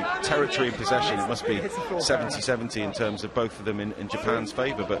probably territory and possession, it must be 70-70 in terms of both of them in Japan's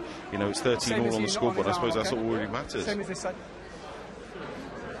favour, but it's 13-all on the scoreboard. I suppose that's all really matters.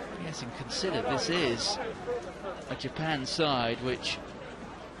 Yes, and consider this is a Japan side which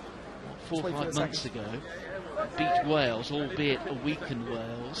 4 or 5 months ago beat Wales, albeit a weakened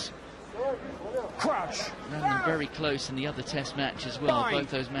Wales. Crouch. Ran them very close in the other Test match as well, both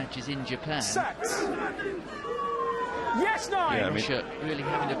those matches in Japan. Yes, nine. Russia really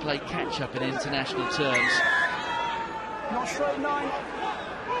having to play catch-up in international terms. Not straight 9.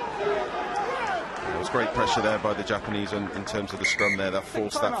 There was great pressure there by the Japanese in terms of the scrum there. That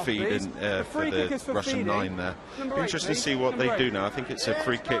forced that feed in for the Russian 9 there. Be interesting to see what they do now. I think it's a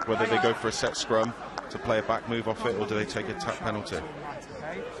free kick, whether they go for a set scrum to play a back move off it, or do they take a tap penalty?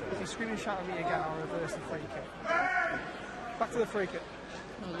 If you scream and shout at me again, I'll reverse the free kick. Back to the free kick.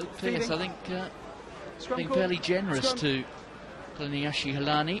 Well, Luke Pierce, I think, being fairly generous to Kliniashi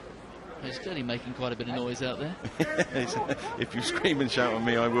Halani. He's clearly making quite a bit of noise out there. If you scream and shout at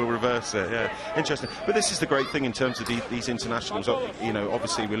me, I will reverse it. Yeah, interesting. But this is the great thing in terms of these internationals.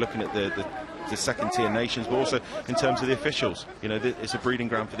 Obviously we're looking at the second-tier nations, but also in terms of the officials. It's a breeding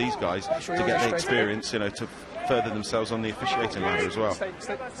ground for these guys to get the experience. To further themselves on the officiating ladder as well. Stay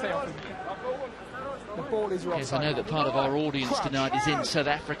off him. The ball is yes, I know that part of our audience tonight is in South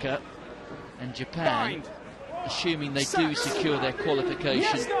Africa and Japan. Assuming they do secure their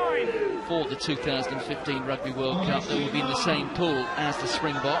qualification for the 2015 Rugby World Cup, they will be in the same pool as the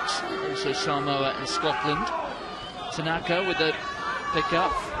Springboks, also Samoa and Scotland. Tanaka with the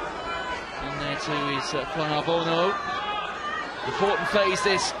pick-up. On there too is Kwanabono. Important phase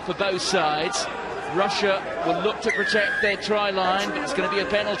this for both sides. Russia will look to protect their try line, but it's going to be a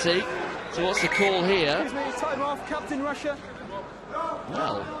penalty. So what's the call here? Time off, Captain Russia.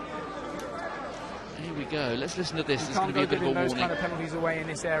 Well, here we go. Let's listen to this. You There's going to be a bit of a warning. those kind of penalties away in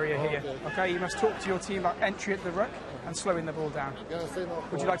this area here. Okay, you must talk to your team about entry at the ruck and slowing the ball down.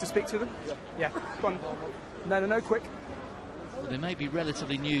 Would you like to speak to them? Yeah. Go on. No, quick. Well, they may be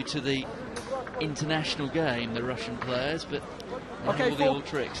relatively new to the international game, the Russian players, but they have all the old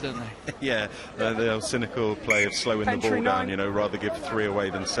tricks, don't they? Yeah, the old cynical play of slowing the ball down, rather give 3 away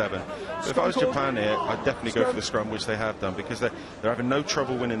than 7. But if I was Japan here, I'd definitely go for the scrum, which they have done, because they're having no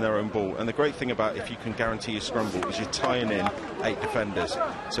trouble winning their own ball. And the great thing about if you can guarantee your scrum ball is you're tying in 8 defenders,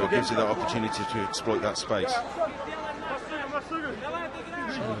 so it gives you that opportunity to exploit that space.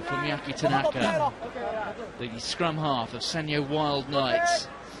 So Fumiaki Tanaka, the scrum half of Sanyo Wild Knights,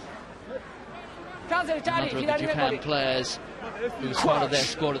 another of the Japan players who was part of their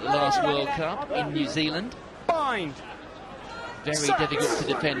squad at the last World Cup in New Zealand. Very difficult to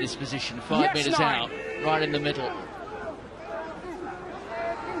defend this position. 5 metres out, right in the middle.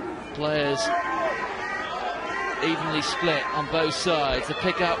 Players evenly split on both sides. The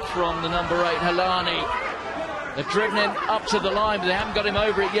pick up from the number 8 Halani. They've driven him up to the line, but they haven't got him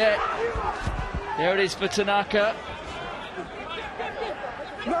over it yet. There it is for Tanaka.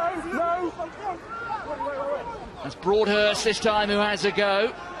 No. That's Broadhurst this time who has a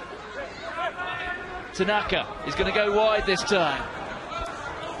go. Tanaka is going to go wide this time.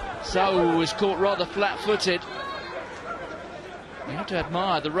 So was caught rather flat-footed. You have to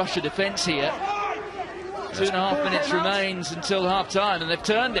admire the Russia defence here. 2.5 minutes remains until half-time, and they've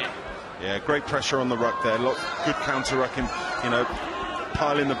turned it. Yeah, great pressure on the ruck there. Good counter-rucking,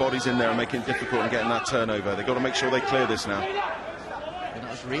 piling the bodies in there and making it difficult and getting that turnover. They've got to make sure they clear this now. And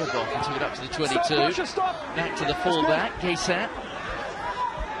that was Ryabov who took it up to the 22. Back to the fullback, Gesat.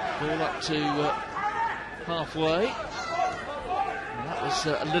 Ball up to halfway. And that was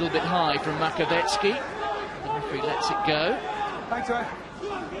a little bit high from Makovetsky. The referee lets it go. Thanks,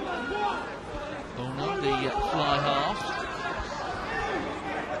 Bono, the fly half.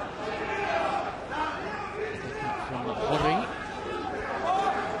 Gnabry.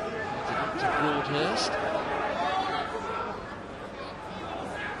 To Broadhurst.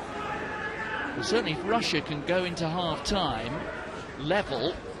 Well, certainly if Russia can go into half-time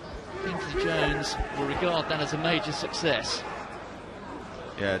level, Kingsley Jones will regard that as a major success.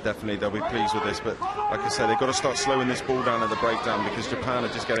 Yeah, definitely, they'll be pleased with this, but like I said, they've got to start slowing this ball down at the breakdown, because Japan are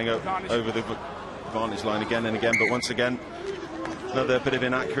just getting over the advantage line again and again. But once again, another bit of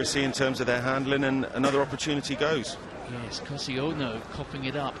inaccuracy in terms of their handling, and another opportunity goes. Yes, Kosiono coughing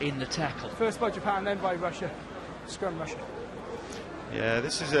it up in the tackle. First by Japan, then by Russia. Scrum Russia. Yeah,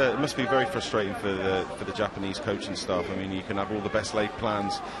 this is it must be very frustrating for the Japanese coaching staff. I mean, you can have all the best laid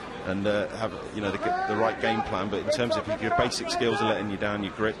plans and have, you know, the right game plan, but in terms of your basic skills are letting you down,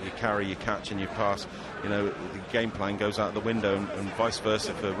 your grip, your carry, your catch and your pass, you know, the game plan goes out the window, and vice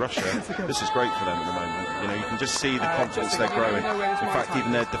versa for Russia. This is great for them at the moment. You know, you can just see the confidence they're growing. In fact,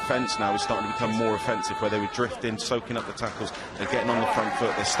 even their defence now is starting to become more offensive, where they were drifting, soaking up the tackles, they're getting on the front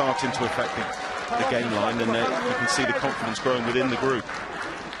foot, they're starting to affect the game line, and you can see the confidence growing within the group.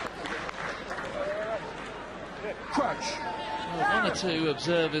 Crouch. Well, one or two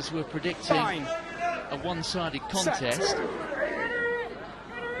observers were predicting a one-sided contest.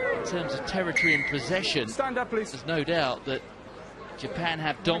 In terms of territory and possession, Stand up, please. there's no doubt that Japan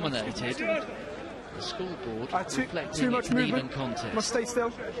have dominated. The scoreboard reflecting too much an even movement. contest. Must stay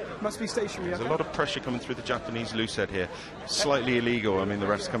still. Must be stationary. There's a lot of pressure coming through the Japanese loose head here. Slightly illegal. I mean, the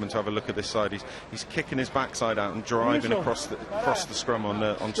ref's coming to have a look at this side. He's kicking his backside out and driving across the scrum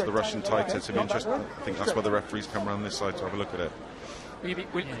onto the Russian tight head. So it'll be interesting. I think that's why the referees come around this side to have a look at it. Will you be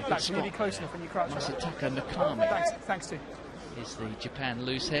close enough when you crouch? Masataka Nakami Thanks, Steve. is the Japan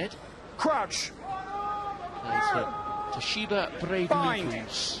loose head. Crouch. Plays for Toshiba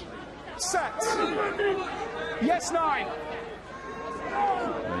Braidlupus. Set. Yes, 9.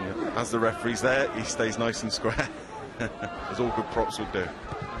 As the referee's there, he stays nice and square, as all good props would do.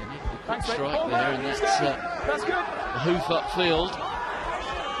 Thanks, Strike there, and that's good. the hoof upfield.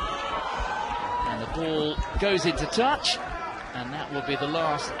 And the ball goes into touch, and that will be the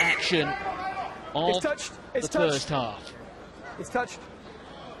last action of the first half. It's touched.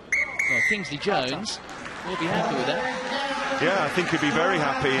 Well, Kingsley Jones will be happy with that. Yeah, I think he'd be very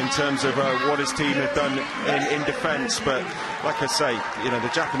happy in terms of what his team have done in defence. But like I say, you know, the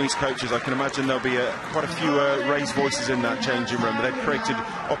Japanese coaches, I can imagine there'll be quite a few raised voices in that changing room. They've created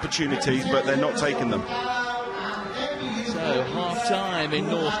opportunities, but they're not taking them. So half-time in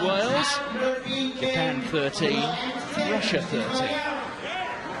North Wales. Japan 13, Russia 13.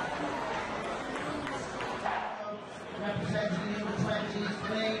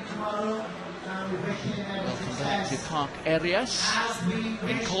 Welcome back to Parc Eirias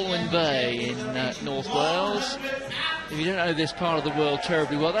in Colwyn Bay in North Wales. If you don't know this part of the world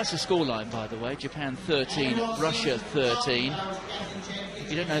terribly well, that's the scoreline, by the way. Japan 13, Russia 13. If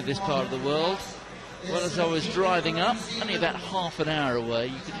you don't know this part of the world, well, as I was driving up, only about half an hour away,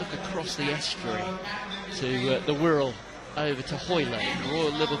 you could look across the estuary to the Wirral over to Hoylake, the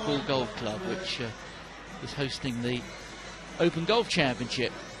Royal Liverpool Golf Club, which is hosting the Open Golf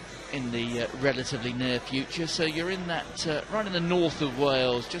Championship in the relatively near future. So you're in that right in the north of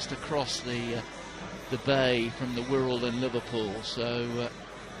Wales, just across the bay from the Wirral and Liverpool. So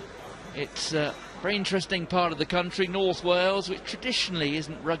it's a very interesting part of the country, North Wales, which traditionally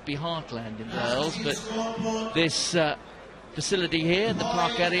isn't rugby heartland in Wales, but this facility here, the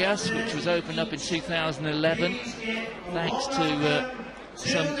Parc Eirias, which was opened up in 2011 thanks to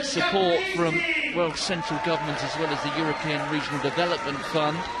some support from Welsh central government as well as the European Regional Development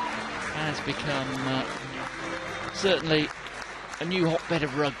Fund, has become certainly a new hotbed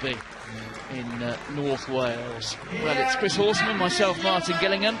of rugby in North Wales. Well, it's Chris Horseman, myself, Martin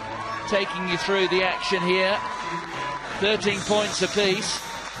Gillingham, taking you through the action here. 13 points apiece.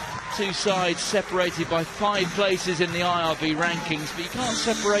 Two sides separated by 5 places in the IRB rankings, but you can't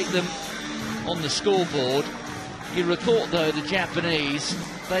separate them on the scoreboard. You would have thought, though, the Japanese,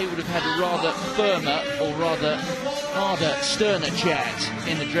 they would have had a rather firmer, or rather sterner chat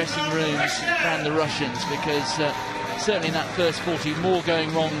in the dressing rooms than the Russians, because certainly in that first 40, more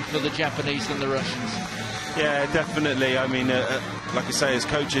going wrong for the Japanese than the Russians. Yeah, definitely. I mean, like I say, as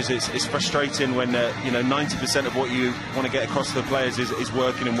coaches, it's frustrating when you know, 90% of what you want to get across to the players is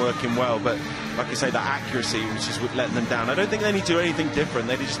working and working well. But like I say, that accuracy, which is letting them down. I don't think they need to do anything different.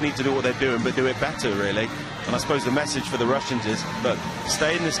 They just need to do what they're doing, but do it better, really. And I suppose the message for the Russians is, look,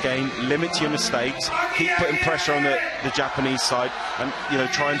 stay in this game, limit your mistakes, keep putting pressure on the Japanese side, and you know,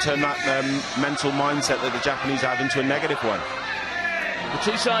 try and turn that mental mindset that the Japanese have into a negative one.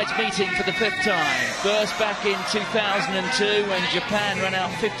 The two sides meeting for the 5th time. First back in 2002 when Japan ran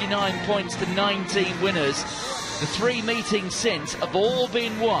out 59 points to 19 winners The 3 meetings since have all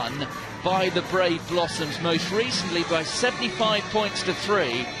been won by the Brave Blossoms, most recently by 75 points to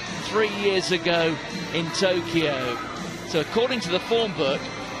 3 years ago in Tokyo. So according to the form book,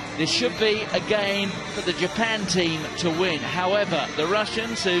 this should be a game for the Japan team to win. However, the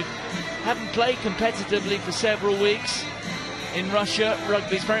Russians, who haven't played competitively for several weeks in Russia,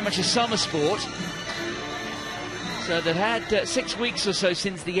 rugby is very much a summer sport. So they've had 6 weeks or so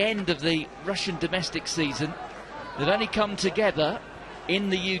since the end of the Russian domestic season. They've only come together in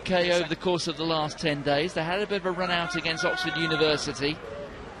the UK over the course of the last 10 days. They had a bit of a run out against Oxford University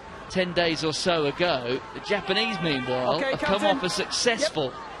 10 days or so ago. The Japanese, meanwhile, have come off a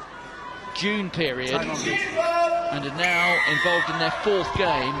successful June period and are now involved in their 4th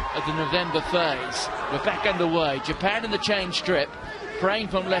game of the November phase. We're back underway. Japan in the change strip, praying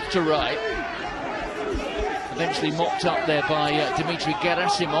from left to right. Eventually mopped up there by Dmitry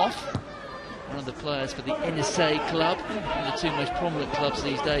Gerasimov, one of the players for the NSA club, one of the 2 most prominent clubs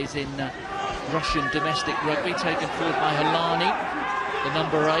these days in Russian domestic rugby, taken forward by Halani, the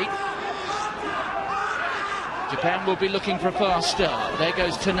number 8. Japan will be looking for a fast start. There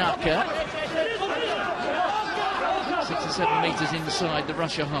goes Tanaka. 6 or 7 metres inside the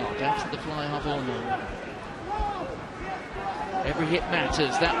Russia half. Out to the fly half or no. Every hit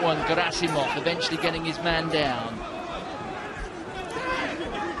matters. That one, Gerasimov, eventually getting his man down.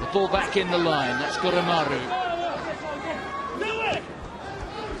 The ball back in the line. That's Goramaru.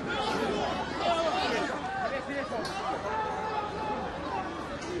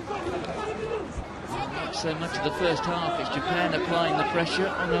 So much of the first half, it's Japan applying the pressure.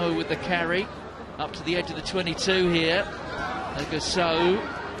 Ono with the carry up to the edge of the 22 here. There goes So.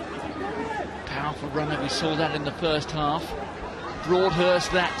 Powerful runner, we saw that in the first half.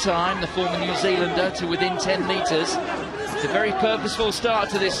 Broadhurst that time, the former New Zealander, to within 10 metres. It's a very purposeful start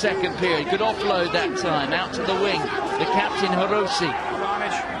to this second period. Good offload that time, out to the wing. The captain, Hiroshi.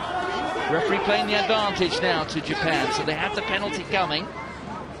 Referee playing the advantage now to Japan, so they have the penalty coming.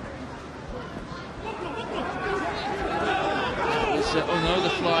 Oh no, the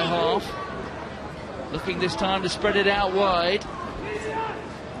fly half. Looking this time to spread it out wide.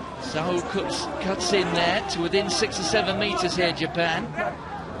 Saho cuts in there to within 6 or 7 metres here, Japan.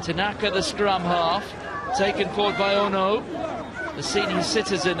 Tanaka, the scrum half, taken forward by Ono, the senior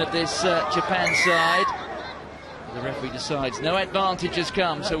citizen of this Japan side. The referee decides no advantage has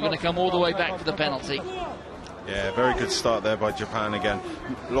come, so we're going to come all the way back for the penalty. Yeah, very good start there by Japan again.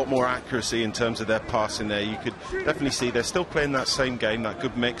 A lot more accuracy in terms of their passing there. You could definitely see they're still playing that same game, that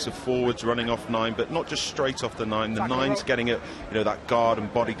good mix of forwards running off 9, but not just straight off the 9. The 9's getting it, that guard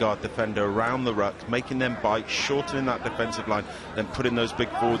and bodyguard defender around the ruck, making them bite, shortening that defensive line, then putting those big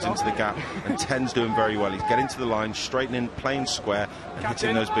forwards into the gap. And 10's doing very well. He's getting to the line, straightening, playing square, and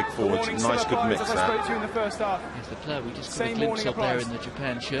hitting those big forwards. Nice, good mix there. Here's the player we just got a glimpse of there in the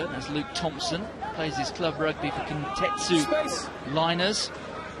Japan shirt. That's Luke Thompson. Plays his club rugby for Kintetsu Liners,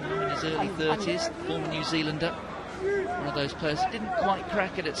 in his early 30s, former New Zealander. One of those players who didn't quite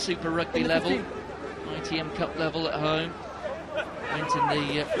crack it at Super Rugby level, ITM Cup level at home. Went in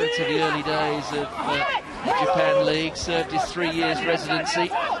the relatively early days of the Japan League, served his 3 years residency.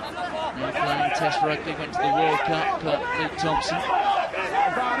 Now playing Test Rugby, went to the World Cup, Luke Thompson.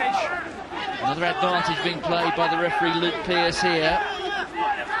 Another advantage being played by the referee Luke Pearce here.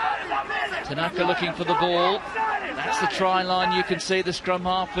 Tanaka looking for the ball. That's the try line. You can see the scrum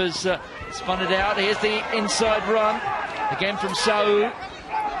half has spun it out. Here's the inside run. Again from Sau.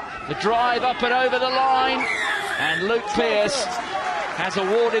 The drive up and over the line. And Luke Pearce has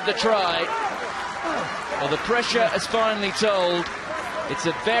awarded the try. Well, the pressure has finally told. It's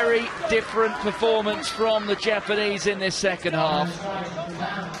a very different performance from the Japanese in this second half.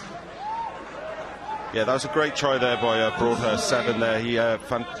 Yeah, that was a great try there by Broadhurst, 7 there. He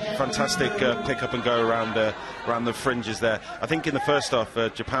fantastic pick up and go around the fringes there. I think in the first half,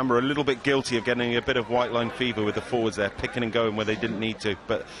 Japan were a little bit guilty of getting a bit of white line fever with the forwards there, picking and going where they didn't need to.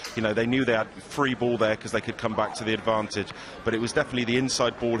 But, they knew they had free ball there because they could come back to the advantage. But it was definitely the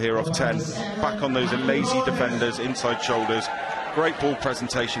inside ball here off 10. Back on those lazy defenders, inside shoulders. Great ball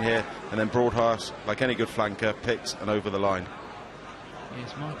presentation here. And then Broadhurst, like any good flanker, picks and over the line.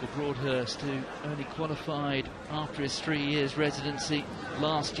 Yes, Michael Broadhurst, who only qualified after his 3 years residency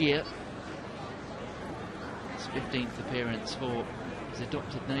last year. His 15th appearance for his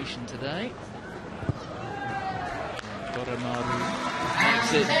adopted nation today. Goramaru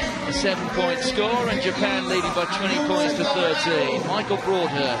makes it a 7-point score, and Japan leading by 20 points to 13. Michael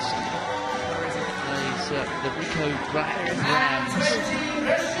Broadhurst plays the Rico Rams.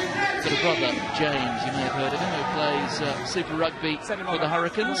 Got a brother, James, you may have heard of him, who plays Super Rugby for the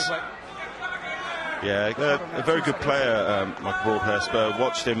Hurricanes. Yeah, a very good player, Mike Broadhurst.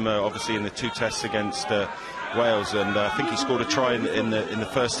 Watched him obviously in the 2 tests against Wales, and I think he scored a try in the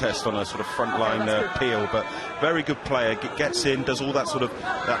first test on a sort of frontline peel. But very good player, gets in, does all that sort of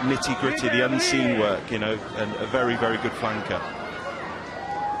that nitty gritty, the unseen work, you know, and a very, very good flanker.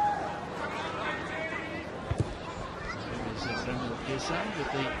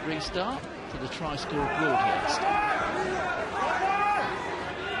 With the restart to the try score of Broadhurst.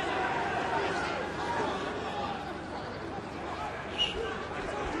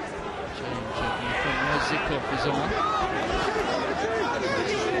 Zikov is on.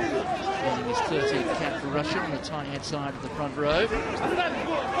 Winning his 13th cap for Russia on the tight head side of the front row. Japan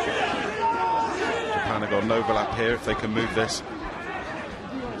have got an overlap here if they can move this.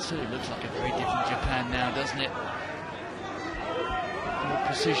 It certainly looks like a very different Japan now, doesn't it? More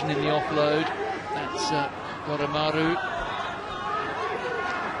precision in the offload. That's Goramaru.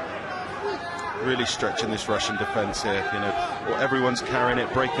 Really stretching this Russian defence here, you know. Well, everyone's carrying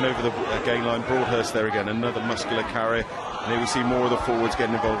it, breaking over the gain line. Broadhurst there again, another muscular carry. And here we see more of the forwards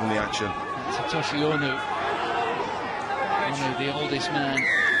getting involved in the action. Satoshi Onu, the oldest man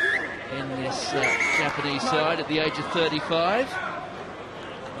in this Japanese side at the age of 35.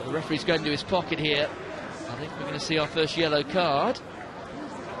 Well, the referee's going to his pocket here. I think we're going to see our first yellow card.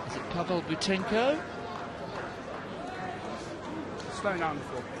 Is it Pavel Butenko? Slow down the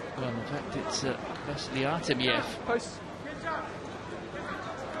floor. Well, in fact, it's Vasily Artemyev. Post.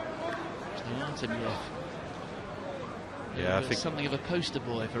 Artemyev. Yeah, I think something of a poster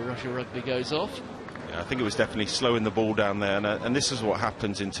boy for Russia Rugby goes off. Yeah, I think it was definitely slowing the ball down there, and this is what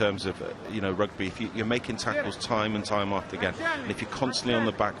happens in terms of you know, rugby. If you're making tackles time and time after again, and if you're constantly on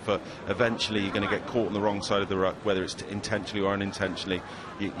the back foot, eventually you're going to get caught on the wrong side of the ruck, whether it's intentionally or unintentionally.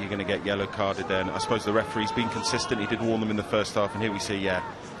 You're going to get yellow carded there. And I suppose the referee's been consistent. He did warn them in the first half, and here we see, yeah,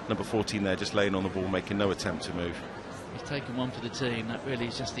 number 14 there just laying on the ball, making no attempt to move. He's taken one for the team. That really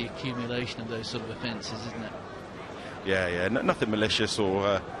is just the accumulation of those sort of offences, isn't it? Yeah, nothing malicious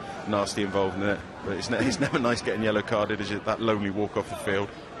or nasty involved in it, but it's never nice getting yellow carded, is it? That lonely walk off the field.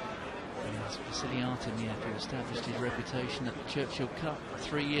 Yes, Vasily Artemyev, who established his reputation at the Churchill Cup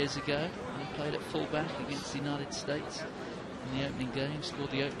 3 years ago. He played at full-back against the United States in the opening game,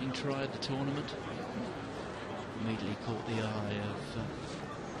 scored the opening try of the tournament. Immediately caught the eye of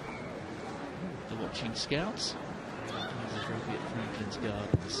the watching scouts. There's Rugby at Franklin's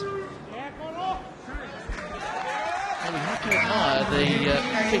Gardens. Well, we have to admire the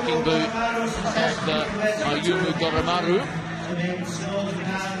kicking boot of Ayumu Goramaru.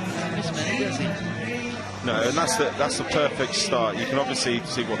 This man, does he? No, and that's the perfect start. You can obviously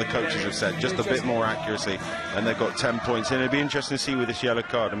see what the coaches have said, just a bit more accuracy, and they've got 10 points. And it'd be interesting to see with this yellow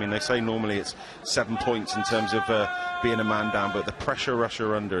card. I mean, they say normally it's 7 points in terms of being a man down, but the pressure Russia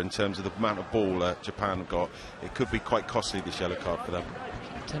are under in terms of the amount of ball Japan have got, it could be quite costly, this yellow card for them.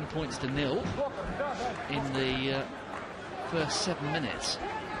 10 points to 0 in the first 7 minutes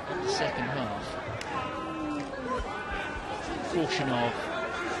of the second half. Korshunov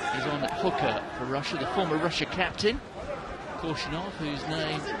is on at hooker for Russia, the former Russia captain. Korshunov, whose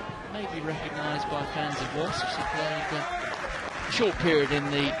name may be recognised by fans of Wasps. He played a short period in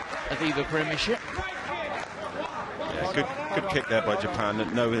the Aviva Premiership. Yeah, good kick there by Japan,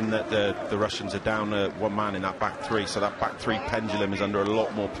 knowing that the Russians are down 1 man in that back three, so that back three pendulum is under a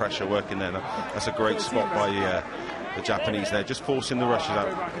lot more pressure working there. That's a great spot by the Japanese there, just forcing the Russians out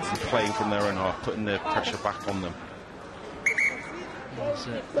and playing from their own half, putting the pressure back on them. There's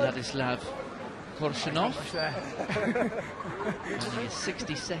Vladislav Korshunov. Only his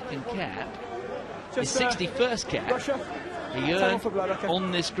 62nd cap, his 61st cap. He earned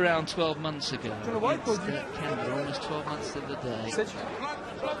on this ground 12 months ago against Canada, almost 12 months to the day.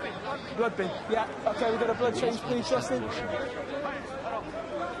 Blood bin. Yeah, okay, we've got a blood change, please, Justin.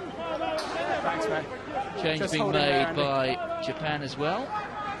 Thanks, mate. Change just being made by Japan as well.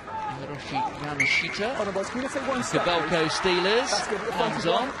 Hiroshi Yamashita. Hold on, boys. Can we just take one step? Kabalko Steelers. Hands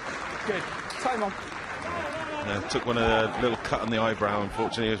on. Good. Time on. Took one little cut on the eyebrow,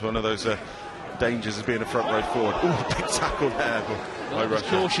 unfortunately. It was one of those dangers of being a front row forward. Oh, big tackle there by Russia.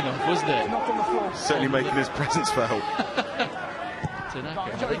 Korshunov, wasn't it? Knocked on the floor. Certainly making his presence felt. Tanaka,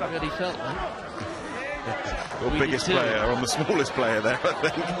 I think really felt that. Your biggest player on the smallest player there, I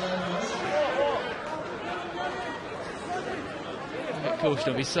think.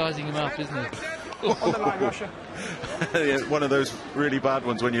 Korshunov, he's sizing him up, isn't he? On the line, Russia. Yeah, one of those really bad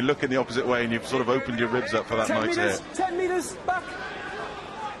ones when you look in the opposite way and you've sort of opened your ribs up for that nice hit. 10 metres back.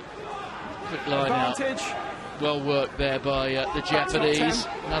 Quick line out. Well worked there by the Japanese.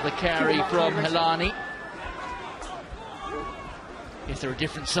 Another carry from Helani. If they're a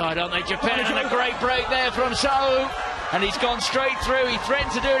different side, aren't they? Japan, and a great break there from Sao. And he's gone straight through. He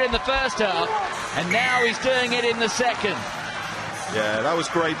threatened to do it in the first half, and now he's doing it in the second. Yeah, that was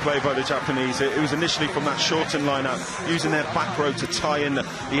great play by the Japanese. It was initially from that shortened line-up, using their back row to tie in the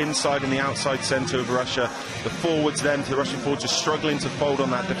inside and the outside centre of Russia. The forwards then, the Russian forwards, are struggling to fold on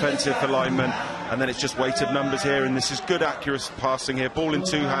that defensive alignment, and then it's just weighted numbers here, and this is good accurate passing here. Ball in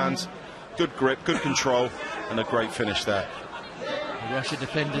 2 hands, good grip, good control, and a great finish there. The Russia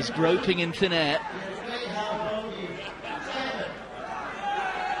defenders groping in thin air.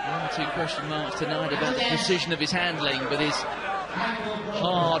 1 or 2 question marks tonight about the precision of his handling, but his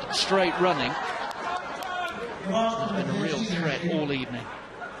hard, straight running has been a real threat all evening.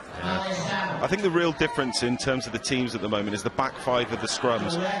 I think the real difference in terms of the teams at the moment is the back 5 of the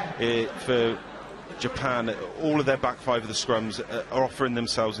scrums. For Japan, all of their back 5 of the scrums are offering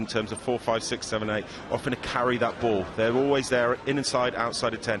themselves in terms of 4, 5, 6, 7, 8, offering to carry that ball. They're always there, inside,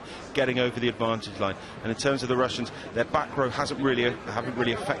 outside of 10, getting over the advantage line. And in terms of the Russians, their back row haven't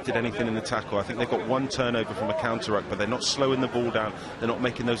really affected anything in the tackle. I think they've got 1 turnover from a counter-ruck, but they're not slowing the ball down. They're not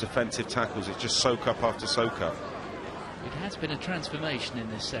making those offensive tackles. It's just soak up after soak up. It has been a transformation in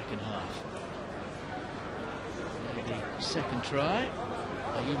this second half. The second try,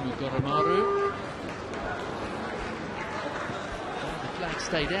 Ayumu Goromaru. Flag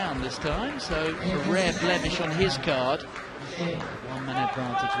stay down this time, so a rare blemish on his card. 1-man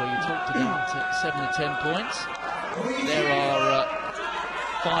advantage where you talked about 7 or 10 points. There are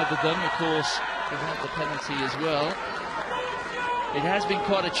 5 of them, of course, without the penalty as well. It has been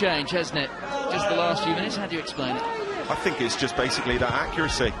quite a change, hasn't it? Just the last few minutes. How do you explain it? I think it's just basically that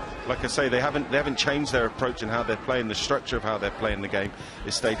accuracy. Like I say, they haven't changed their approach and how they're playing. The structure of how they're playing the game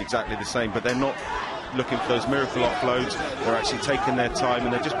is stayed exactly the same, but they're not looking for those miracle offloads. They're actually taking their time,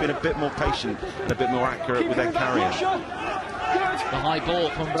 and they're just being a bit more patient and a bit more accurate with their carrying. The high ball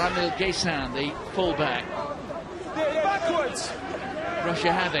from Bramil Gesan, the fullback. Backwards.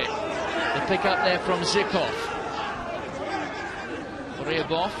 Russia have it. The pick up there from Zhikov.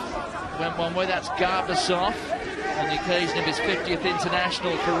 Ryabov went one way, that's Garbasov on the occasion of his 50th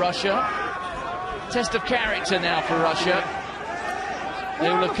international for Russia. Test of character now for Russia. They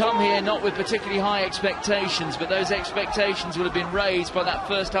will have come here not with particularly high expectations, but those expectations will have been raised by that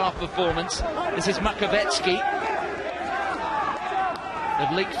first half performance. This is Makovetsky.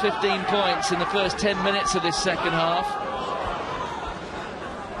 They've leaked 15 points in the first 10 minutes of this second half.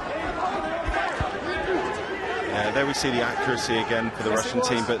 There we see the accuracy again for the Russian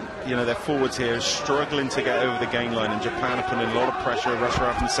team, but you know, their forwards here are struggling to get over the gain line, and Japan are putting a lot of pressure. Russia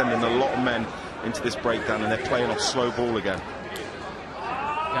have been sending a lot of men into this breakdown, and they're playing off slow ball again.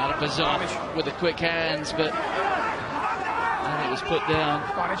 Garabazov with the quick hands, but it was put down.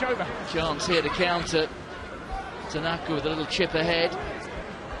 Chance here to counter. Tanaka with a little chip ahead.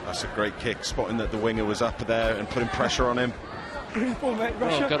 That's a great kick, spotting that the winger was up there and putting pressure on him. Well,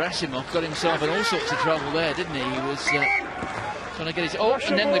 Gerasimov got himself in all sorts of trouble there, didn't he? He was trying to get his... Oh,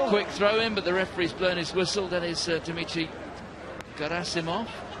 and then the quick throw in, but the referee's blown his whistle. That is Dmitry Gerasimov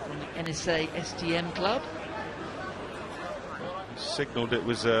from the NSA STM club. Signalled it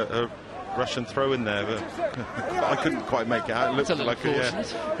was a Russian throw in there, but I couldn't quite make it out. It looked like it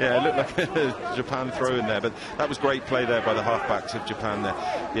looked like a Japan throw in there, but that was great play there by the halfbacks of Japan there.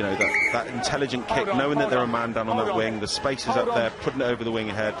 You know, that intelligent kick, knowing that they're a man down on that wing, the space is up there, putting it over the wing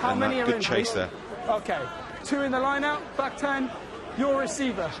ahead, and that good chase there. Okay, 2 in the line out, back 10, your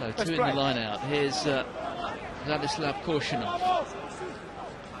receiver. So 2 in the line out. Here's Vladislav Korshunov.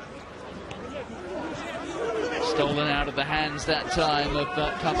 Stolen out of the hands that time of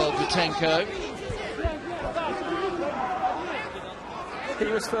Pavel Butenko. He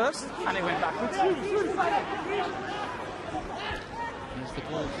was first, and he went backwards. Here's the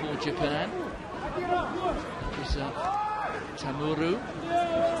ball for Japan. There's Tamuru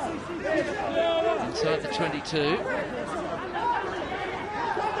inside the 22.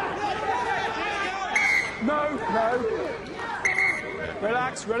 No.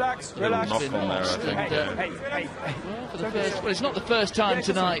 Relax. Knock on there, I think. Well, it's not the first time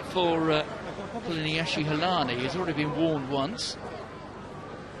tonight for Kuliniyashi Halani. He's already been warned once.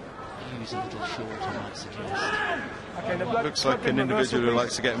 He was a little short, I might suggest. Looks like an individual who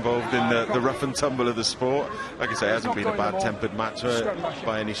likes to get involved in the rough and tumble of the sport. Like I say, it hasn't been a bad-tempered match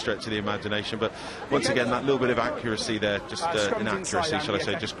by any stretch of the imagination, but once again, that little bit of accuracy there, just inaccuracy, shall I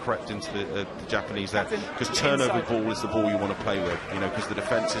say, just crept into the Japanese there. Because turnover ball is the ball you want to play with, you know, because the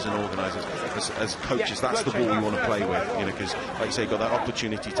defences and organisers, as coaches, that's the ball you want to play with, you know, because, like you say, you've got that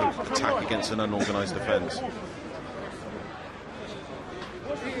opportunity to attack against an unorganised defence.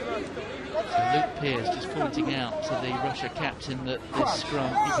 Luke Pearce just pointing out to the Russia captain that this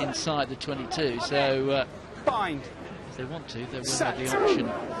scrum is inside the 22, so if they want to, they will have the option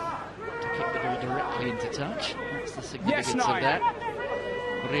to kick the ball directly into touch. That's the significance of that.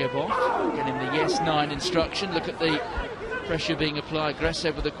 Ryabov getting the yes 9 instruction. Look at the pressure being applied.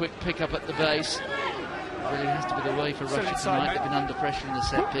 Gressev with a quick pick up at the base. Really has to be the way for Russia tonight. They've been under pressure in the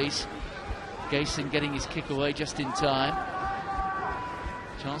set piece. Gayson getting his kick away just in time.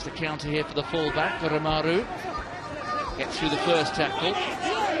 Chance to counter here for the fullback, Koramaru. Gets through the first tackle.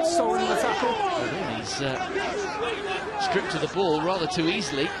 Stolen the tackle. Well, then he's stripped of the ball rather too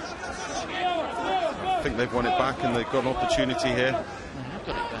easily. I think they've won it back and they've got an opportunity here. They have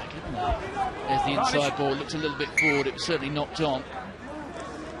got it back, haven't they? There's the inside ball, looks a little bit forward, it was certainly knocked on.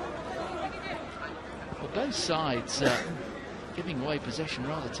 Well, both sides giving away possession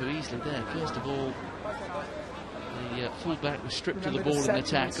rather too easily there. First of all, the fullback was stripped of the ball in the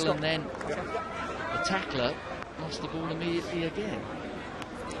tackle, and then the tackler lost the ball immediately again.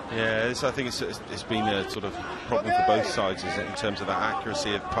 Yeah, I think it's been a sort of problem for both sides, is it, in terms of that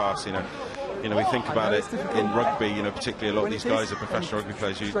accuracy of pass. You know, we think about it in rugby. You know, particularly a lot of these guys are professional rugby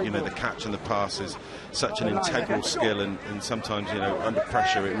players. You know, the catch and the pass is such an integral skill, and sometimes, you know, under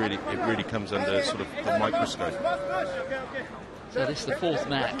pressure, it really comes under sort of the microscope. So this is the fourth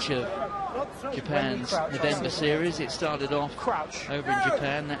match of Japan's November series. It started off over in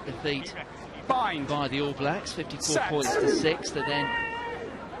Japan, that defeat by the All Blacks, 54 points to 6. They then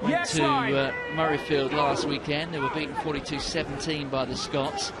went to Murrayfield last weekend. They were beaten 42-17 by the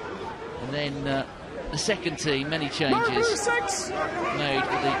Scots. And then the second team, many changes made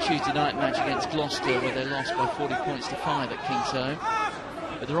for the Tuesday night match against Gloucester, where they lost by 40 points to 5 at Kingsholm.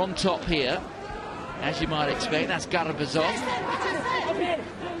 But they're on top here, as you might expect. That's Garabazov.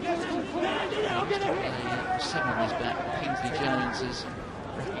 7 on his back. Kingsley Jones has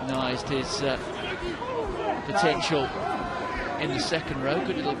recognised his potential in the second row.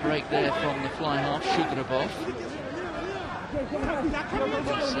 Good little break there from the fly half, Shugrabov.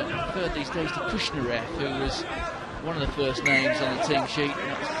 He's referred these days to Kushnarev, who was one of the first names on the team sheet,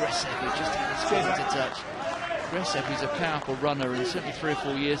 and it was Gressev who just had his feet to touch. Gressev, who's a powerful runner, and certainly 3 or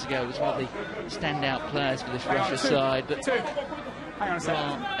 4 years ago was one of the standout players for this Russia side, but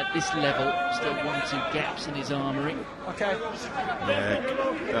at this level, still 1 or 2 gaps in his armoury.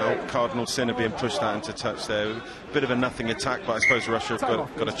 Yeah, Cardinal Sinner being pushed out into touch there. A bit of a nothing attack, but I suppose Russia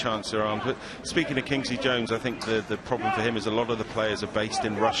have got a chance their arms. But speaking of Kingsley Jones, I think the problem for him is a lot of the players are based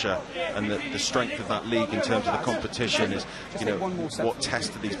in Russia, and the strength of that league in terms of the competition is, you know, what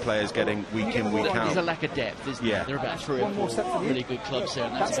test are these players getting week in, week out. There's a lack of depth, isn't there? There are about 3 or 4 really good clubs there,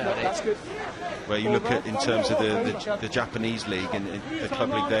 and that's about it. Where you look at in terms of the Japanese league and the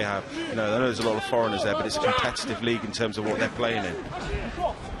club league they have, you know, I know there's a lot of foreigners there, but it's a competitive league in terms of what they're playing in.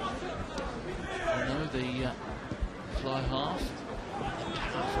 I know the fly half,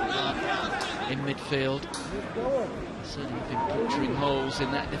 powerful in midfield. Certainly been puncturing holes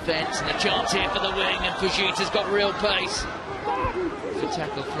in that defence, and a chance here for the wing, and Fujita's got real pace. Good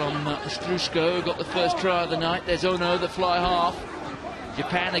tackle from Strushko, who got the first try of the night. There's Ono, the fly half.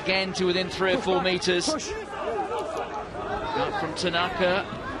 Japan again to within 3 or 4 metres. Out from Tanaka.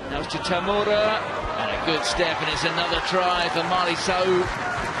 Now it's to Tamura. And a good step, and it's another try for Marisau.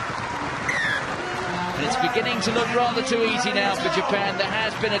 And it's beginning to look rather too easy now for Japan. There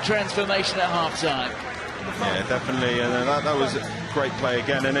has been a transformation at half-time. Yeah, definitely, and that was a great play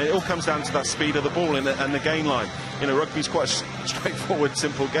again, and it all comes down to that speed of the ball and the gain line. You know, rugby's quite a straightforward,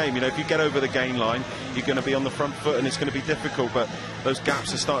 simple game. You know, if you get over the gain line, you're going to be on the front foot, and it's going to be difficult, but those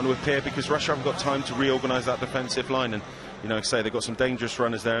gaps are starting to appear because Russia haven't got time to reorganise that defensive line, and, you know, like I say, they've got some dangerous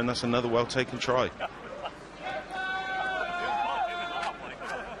runners there, and that's another well-taken try.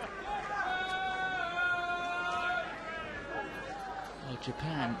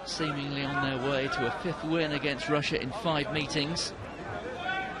 Japan seemingly on their way to a 5th win against Russia in 5 meetings.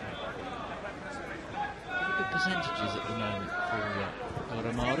 Pretty good percentages at the moment for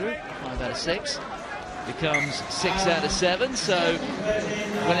Koramaru. 5 out of 6. Becomes 6 out of 7, so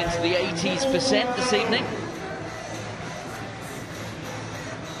well into the 80% this evening.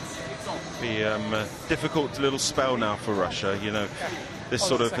 Be difficult little spell now for Russia, you know. This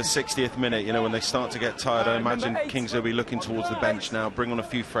sort of the 60th minute, you know, when they start to get tired, I imagine Kings will be looking towards the bench now, bring on a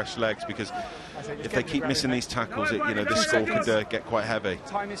few fresh legs, because if they keep missing these tackles, you know, this score could get quite heavy.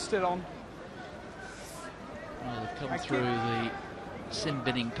 Time is still on. Well, they've come through the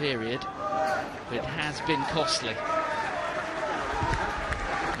sin-binning period, but it has been costly. With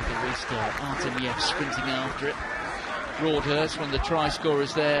the restart, Artemiev sprinting after it. Broadhurst, one of the try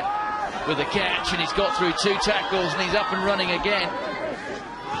scorers there, with a catch, and he's got through 2 tackles, and he's up and running again.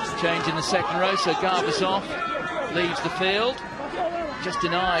 Change in the second row, so Garbasov leaves the field.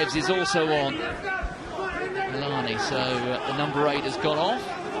 Justin Ives is also on Milani, so the number 8 has gone off.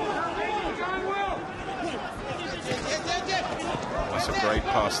 That's a great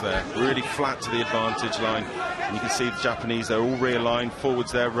pass there, really flat to the advantage line. And you can see the Japanese, they're all realigned,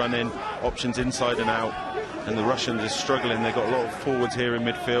 forwards there running, options inside and out. And the Russians are struggling, they've got a lot of forwards here in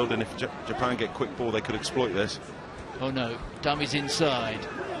midfield, and if Japan get quick ball, they could exploit this. Oh no, dummies inside.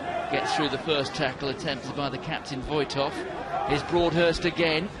 Gets through the first tackle attempted by the captain Voitov. Here's Broadhurst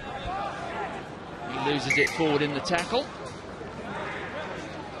again. He loses it forward in the tackle.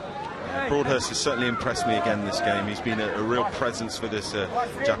 Broadhurst has certainly impressed me again this game. He's been a real presence for this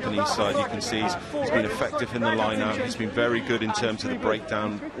Japanese side. You can see he's been effective in the line-out. He's been very good in terms of the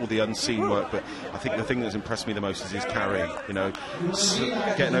breakdown, all the unseen work. But I think the thing that's impressed me the most is his carry. You know,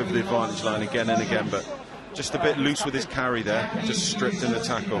 getting over the advantage line again and again, but just a bit loose with his carry there, just stripped in the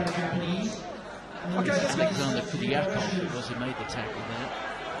tackle. Alexander Kudiakov was who made the tackle there.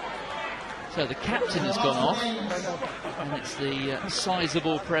 So the captain has gone off, and it's the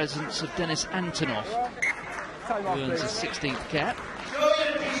sizeable presence of Denis Antonov, who earns his 16th cap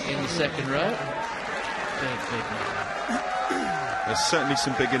in the second row. Big man. There's certainly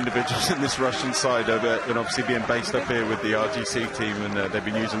some big individuals in this Russian side, and obviously being based up here with the RGC team, and they've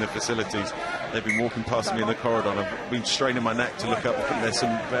been using the facilities. They've been walking past me in the corridor, and I've been straining my neck to look up. I think there's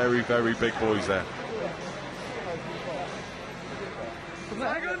some very, very big boys there.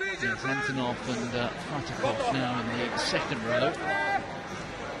 There's Antonov and Fatakov now in the second row.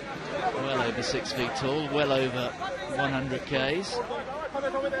 Well over 6 feet tall, well over 100 Ks.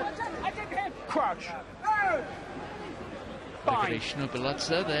 Crouch. Gregory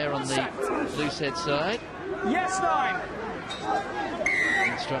Schnubelatzer there on the loose head side. Yes, 9.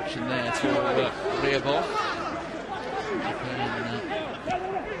 Instruction there for Ryabov.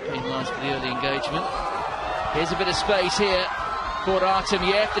 Penalised for the early engagement. Here's a bit of space here for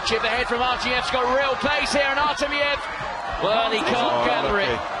Artemyev. The chip ahead from Artemyev's got real pace here, and Artemyev, well, he can't gather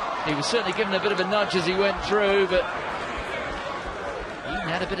it. He was certainly given a bit of a nudge as he went through, but he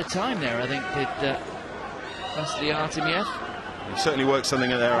had a bit of time there, I think, did Vasily Artemyev. He certainly worked something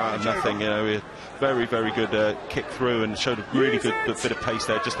there out of nothing. You know, very, very good kick through, and showed a really good bit of pace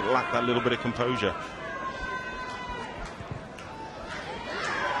there, just to lack that little bit of composure.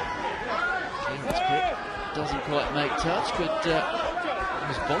 Doesn't quite make touch, but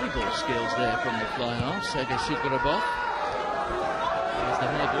there's volleyball skills there from the fly half. Sergei Shugrabov. There's the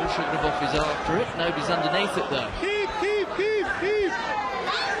high ball. Shugrabov is after it. Nobody's underneath it though.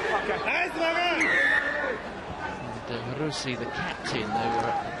 And Russi, the captain, they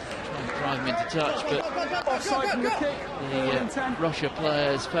were trying to drive him into touch, but the Russia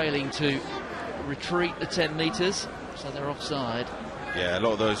players failing to retreat the 10 metres, so they're offside. Yeah, a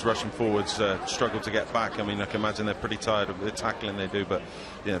lot of those Russian forwards struggle to get back. I mean, I can imagine they're pretty tired of the tackling they do, but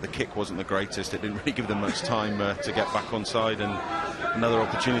you know, the kick wasn't the greatest. It didn't really give them much time to get back on side, and another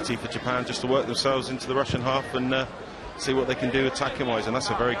opportunity for Japan just to work themselves into the Russian half and see what they can do attacking-wise, and that's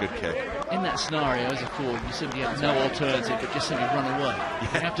a very good kick. In that scenario, as a forward, you simply have no alternative but just simply run away. Yeah.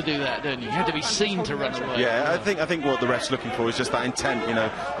 You have to do that, don't you? You have to be seen to run away. Yeah, I think what the ref's looking for is just that intent, you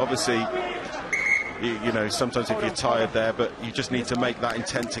know. Obviously, you know, sometimes if you're tired there, but you just need to make that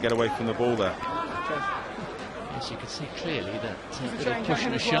intent to get away from the ball there. Yes, you can see clearly that bit of push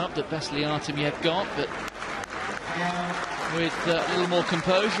and a shove that Vasily Artemyev got, but with a little more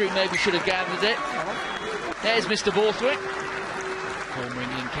composure, he maybe should have gathered it. There's Mr. Borthwick, former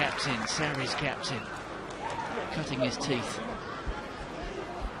England captain, Sarri's captain, cutting his teeth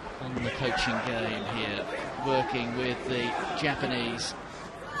on the coaching game here, working with the Japanese.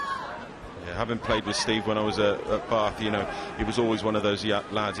 Yeah, having played with Steve when I was at Bath, you know, he was always one of those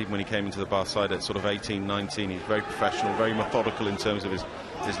lads, even when he came into the Bath side at sort of 18, 19, he was very professional, very methodical in terms of his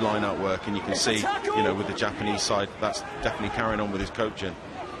line-out work, and you can see, you know, with the Japanese side, that's definitely carrying on with his coaching.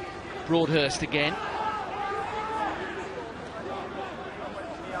 Broadhurst again.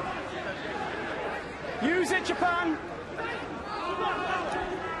 Use it, Japan!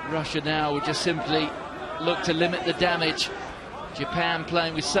 Russia now would just simply look to limit the damage. Japan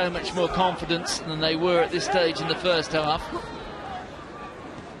playing with so much more confidence than they were at this stage in the first half.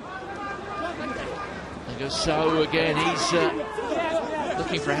 There goes So again, he's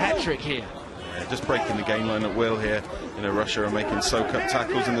looking for a hat-trick here. Yeah, just breaking the game line at will here. You know, Russia are making soak-up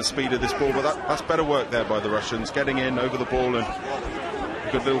tackles in the speed of this ball, but that's better work there by the Russians, getting in over the ball, and a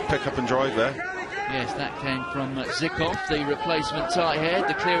good little pick-up and drive there. Yes, that came from Zykov, the replacement tight head.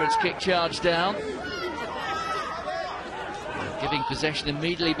 The clearance kick charged down, giving possession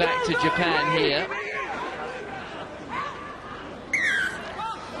immediately back to Japan here.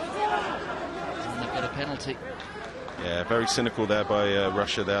 penalty. Yeah, very cynical there by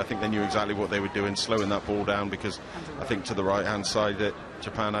Russia there. I think they knew exactly what they were doing, slowing that ball down, because I think to the right-hand side that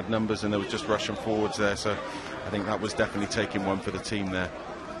Japan had numbers and there was just Russian forwards there, so I think that was definitely taking one for the team there.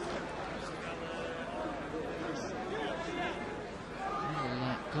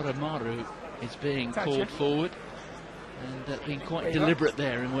 Koromaru is being called forward and being quite deliberate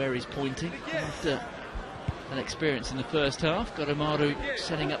there in where he's pointing. After an experience in the first half, Koromaru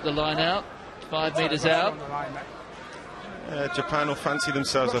setting up the line out, 5 metres out. Japan will fancy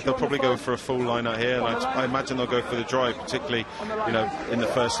themselves. They'll probably go for a full line out here, and I imagine they'll go for the drive, particularly, you know, in the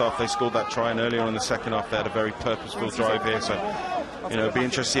first half they scored that try, and earlier on in the second half they had a very purposeful drive here, so, you know, it'd be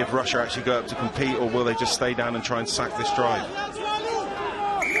interesting to see if Russia actually go up to compete, or will they just stay down and try and sack this drive.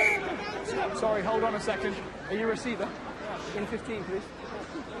 Sorry, hold on a second. Are you a receiver? In 15, please.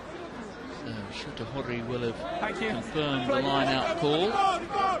 So Shutahori will have confirmed the line-out call.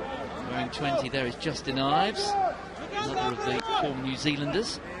 Wearing 20 there is Justin Ives, another of the former New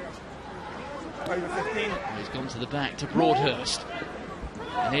Zealanders. Over 15. He's gone to the back to Broadhurst.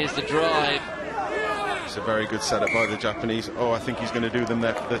 And here's the drive. It's a very good setup by the Japanese. Oh, I think he's going to do them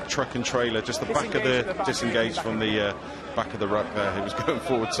there, the truck and trailer, just the back of the, disengaged from the back of the ruck there. He was going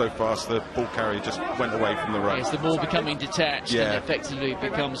forward so fast, the ball carrier just went away from the ruck. Yes, the ball becoming detached, and effectively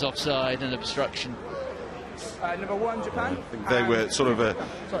becomes offside and obstruction. Number 1, Japan. I think they were sort of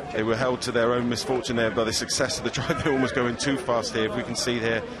they were held to their own misfortune there by the success of the drive. They're almost going too fast here. If we can see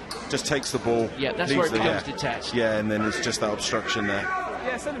here, just takes the ball. Yeah, that's where it becomes detached. Yeah, and then it's just that obstruction there.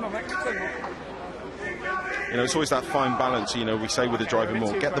 Yeah, send him on, mate. Send him on. You know, it's always that fine balance, you know, we say with the driving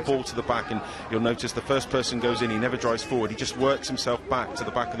more, get the ball to the back, and you'll notice the first person goes in, he never drives forward, he just works himself back to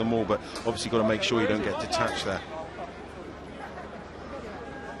the back of the maul, but obviously you've got to make sure you don't get detached there.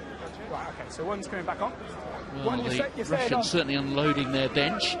 Right, okay, so one's coming back on. Well, the Russians certainly unloading their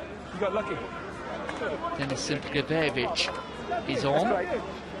bench. You got lucky. Denis Simkovic is on.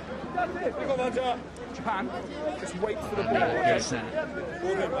 Japan just waits for the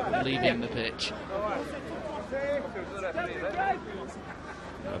ball. Leaving the pitch.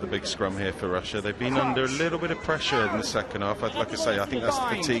 The big scrum here for Russia. They've been under a little bit of pressure in the second half. Like I say, I think that's the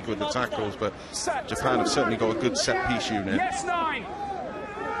fatigue with the tackles, but Japan have certainly got a good set-piece unit. Yes, 9.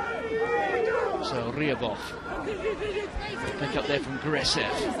 So Ryabov, pick up there from Gresev.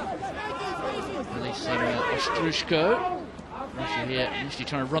 Releasing Ostrushko. Russia here initially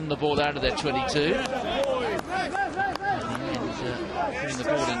trying to run the ball out of their 22. Putting the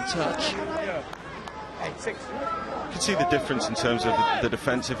ball in touch. You can see the difference in terms of the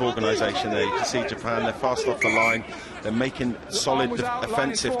defensive organisation there. You can see Japan, they're fast off the line, they're making solid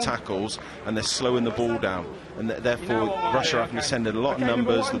offensive tackles, and they're slowing the ball down. And therefore, Russia having to send in a lot of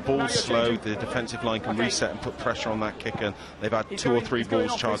numbers, the ball's slow, the defensive line can reset and put pressure on that kicker. They've had 2 or 3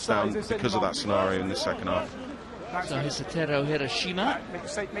 balls charged down because of that scenario in the second half. So Hisatero Hiroshima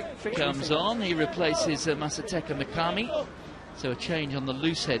comes on, he replaces Masateka Mikami. So a change on the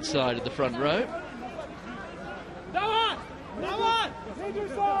loose head side of the front row.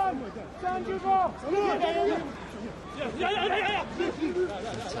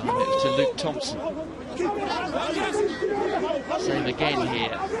 To Luke Thompson. Same again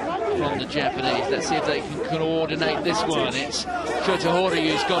here from the Japanese. Let's see if they can coordinate this one. It's Shotahori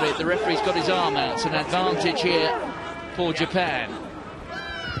who's got it. The referee's got his arm out. It's an advantage here for Japan.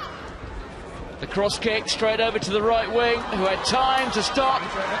 The cross kick straight over to the right wing, who had time to stop,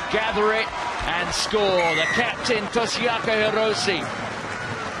 gather it and score. The captain, Toshiaka Hiroshi.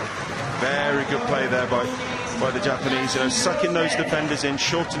 Very good play there by the Japanese, you know, sucking those defenders in,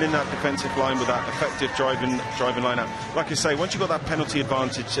 shortening that defensive line with that effective driving line out. Like I say, once you've got that penalty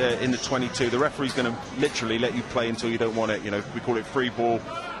advantage in the 22, the referee's going to literally let you play until you don't want it. You know, we call it free ball,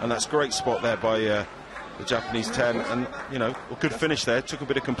 and that's a great spot there by the Japanese 10. And, you know, a good finish there, took a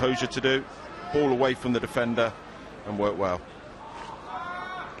bit of composure to do. Ball away from the defender and worked well.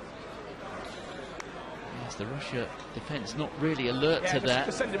 Yes, the Russia defence not really alert to that.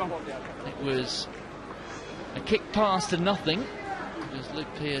 It was a kick pass to nothing because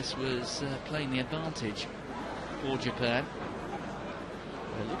Luke Pearce was playing the advantage for Japan.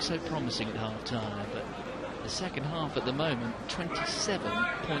 Well, it looked so promising at half-time, but the second half at the moment, 27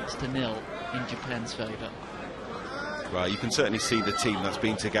 points to 0 in Japan's favour. Well, you can certainly see the team that's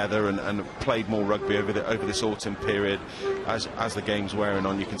been together and played more rugby over this autumn period. As the game's wearing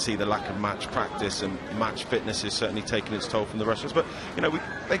on, you can see the lack of match practice and match fitness is certainly taking its toll from the Russians. But, you know,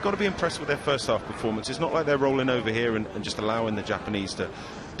 they've got to be impressed with their first half performance. It's not like they're rolling over here and just allowing the Japanese to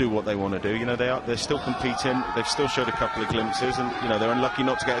do what they want to do. You know, they're still competing. They've still showed a couple of glimpses, and, you know, they're unlucky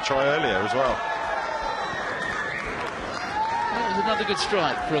not to get a try earlier as well. That was another good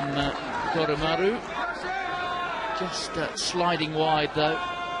strike from Koromaru. Just sliding wide, though.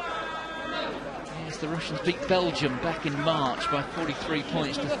 Yes, the Russians beat Belgium back in March by 43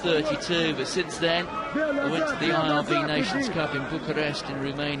 points to 32, but since then they went to the IRB Nations Cup in Bucharest in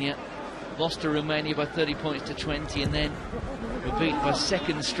Romania, lost to Romania by 30 points to 20, and then were beaten by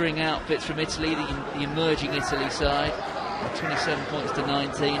second-string outfits from Italy, the emerging Italy side, by 27 points to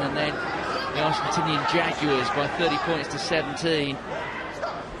 19, and then the Argentinian Jaguars by 30 points to 17.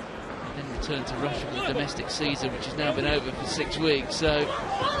 Return to Russia for the domestic season, which has now been over for 6 weeks. So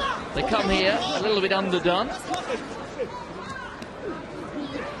they come here a little bit underdone. The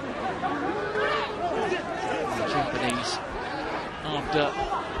Japanese, after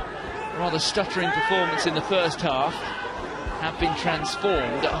a rather stuttering performance in the first half, have been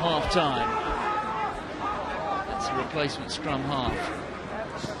transformed at half-time. That's a replacement scrum half.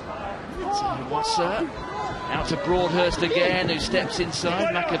 So Iwasa out to Broadhurst again, who steps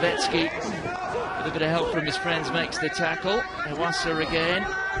inside. Makovetsky, with a bit of help from his friends, makes the tackle. Iwasa again.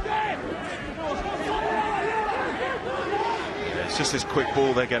 Yeah, it's just this quick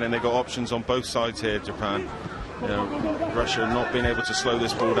ball they're getting. They've got options on both sides here, Japan. You know, Russia not being able to slow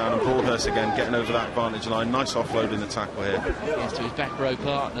this ball down, and Broadhurst again getting over that advantage line. Nice offload in the tackle here. Yes, to his back row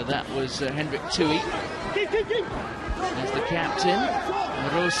partner, that was Hendrik Tui. There's the captain,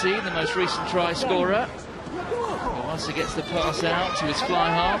 Rossi, the most recent try scorer. Iwasa gets the pass out to his fly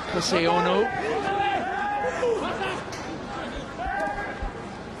half, Koseono.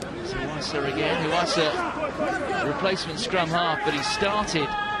 Iwasa again. Iwasa, replacement scrum half, but he started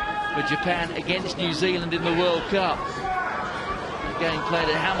for Japan against New Zealand in the World Cup. Again played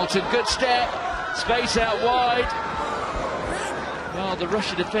at Hamilton. Good step. Space out wide. Well, the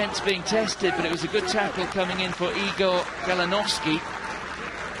Russian defence being tested, but it was a good tackle coming in for Igor Galanovsky.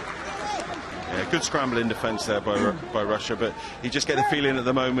 Yeah, good scrambling defence there by Russia, but you just get the feeling at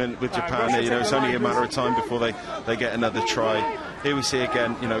the moment with Japan, you know, it's only a matter of time before they get another try. Here we see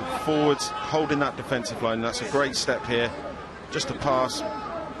again, you know, forwards holding that defensive line. That's a great step here. Just a pass,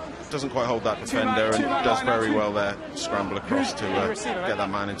 doesn't quite hold that defender, and does very well there. Scramble across to get that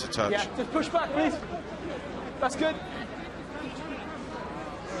man into touch. Yeah, just push back, please. That's good.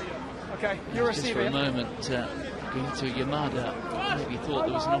 Okay, you're Just for a moment, going to Yamada. Maybe thought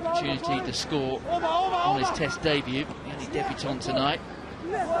there was an opportunity to score on his Test debut. The only debutant tonight.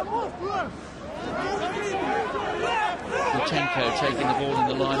 Lutsenko taking the ball in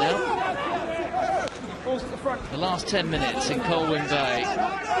the line out. The last 10 minutes in Colwyn Bay.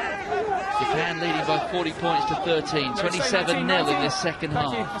 Japan leading by 40 points to 13. 27-0 in this second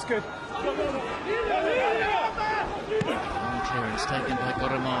half. That's good. Clearance taken by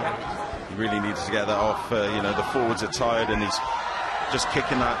Goromaru. He really needs to get that off. You know, the forwards are tired, and he's just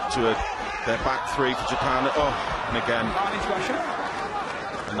kicking that to their back three for Japan. Oh, and again,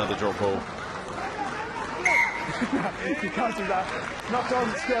 another drop ball. You can't do that. Knocked on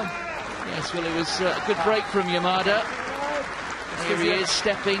the scrum. Yes, well, it was a good break from Yamada. Here he is,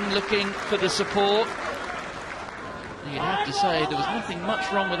 stepping, looking for the support. You'd have to say there was nothing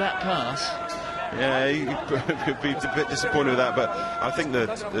much wrong with that pass. Yeah, he could be a bit disappointed with that, but I think the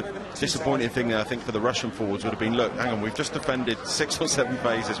disappointing thing there, I think, for the Russian forwards would have been, look, hang on, we've just defended 6 or 7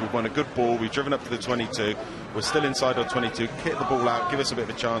 phases, we've won a good ball, we've driven up to the 22, we're still inside our 22, kick the ball out, give us a bit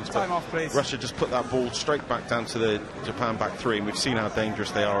of a chance, but Russia just put that ball straight back down to the Japan back three, and we've seen how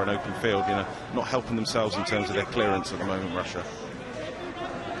dangerous they are in open field, you know, not helping themselves in terms of their clearance at the moment, Russia.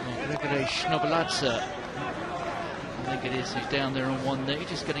 Gregory Schnobeladze, I think it is, who's down there on one knee,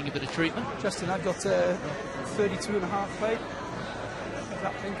 just getting a bit of treatment. Justin, I've got 32.5 plate. Is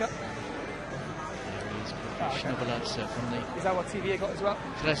that Pinker? There he is, Schnobeladze from the... Is that what TV got as well?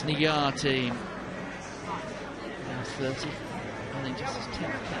 Krasnodar team. Now 30. I think just his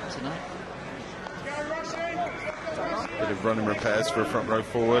 10th cap tonight. Bit of running repairs for a front row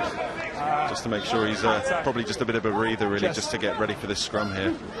forward, just to make sure he's probably just a bit of a breather, really, just to get ready for this scrum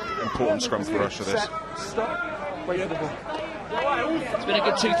here. Important scrum for Russia, this. Stop. Wait for the ball. It's been a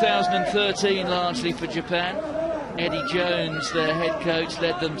good 2013 largely for Japan. Eddie Jones, their head coach,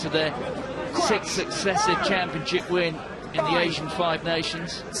 led them to their 6th successive championship win in the Asian Five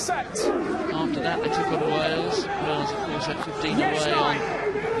Nations. After that they took on Wales. Wales, of course, had 15 away on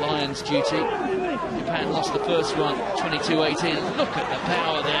Lions duty. Japan lost the first one, 22-18. Look at the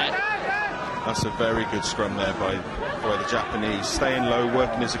power there. That's a very good scrum there by the Japanese. Staying low,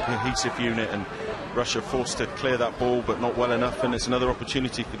 working as a cohesive unit, and Russia forced to clear that ball, but not well enough, and it's another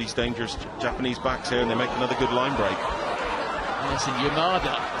opportunity for these dangerous Japanese backs here, and they make another good line break. Yes, and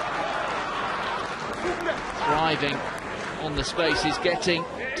Yamada thriving on the space he's getting,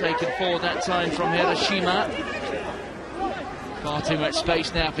 taken forward that time from Hiroshima. Far too much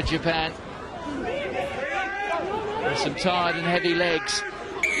space now for Japan. There's some tired and heavy legs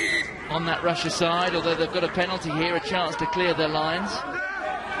on that Russia side, although they've got a penalty here, a chance to clear their lines.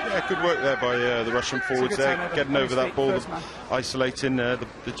 Yeah, good work there by the Russian forwards there, getting over that ball, isolating the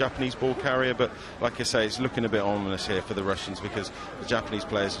Japanese ball carrier. But like I say, it's looking a bit ominous here for the Russians, because the Japanese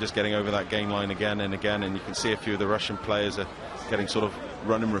players are just getting over that game line again and again, and you can see a few of the Russian players are getting sort of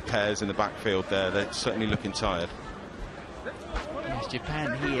running repairs in the backfield there. They're certainly looking tired. There's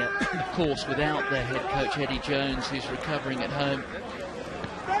Japan here, of course, without their head coach Eddie Jones, who's recovering at home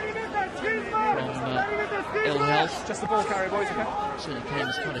from ill health. Just the ball carrier, boys, okay? Certainly came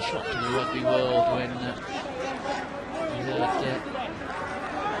as quite a shock to the rugby world when we heard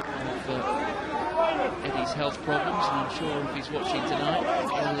of Eddie's health problems, and I'm sure if he's watching tonight,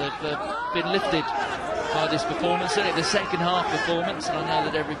 he'll have been lifted by this performance, certainly the second half performance, and I know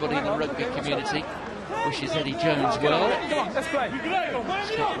that everybody in the rugby community wishes Eddie Jones well. Come on, let's play.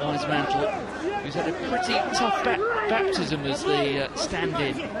 Scott Wisemantle, who's had a pretty tough baptism as the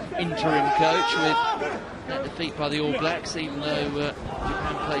stand-in interim coach, with that defeat by the All Blacks, even though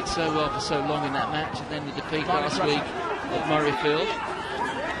Japan played so well for so long in that match, and then the defeat last week at Murrayfield.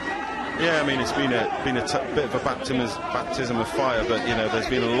 Yeah, I mean, it's been a bit of a baptism of fire, but you know, there's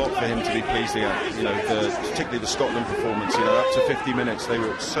been a lot for him to be pleased at. You know, particularly the Scotland performance. You know, up to 50 minutes, they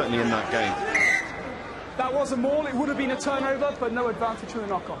were certainly in that game. That was a maul. It would have been a turnover, but no advantage for the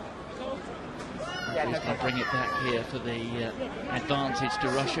knock-on. He's going to bring it back here for the advantage to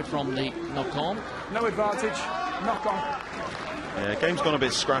Russia from the knock-on. No advantage, knock-on. Yeah, game's gone a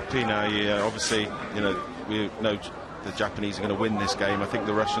bit scrappy now. Obviously, you know, we know the Japanese are going to win this game. I think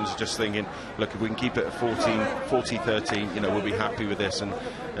the Russians are just thinking, look, if we can keep it at 40-13, you know, we'll be happy with this. And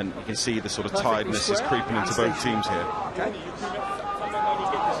you can see the sort of tiredness is creeping into both teams here. Okay.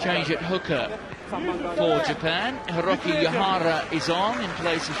 Change at hooker for Japan. Hiroki Yahara is on in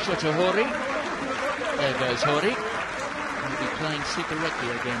place of Shota Hori. There goes Hori. He'll be playing Super Rugby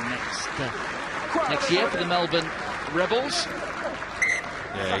again next year for the Melbourne Rebels.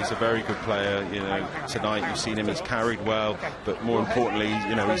 Yeah, he's a very good player. You know, tonight you've seen him, he's carried well, but more importantly,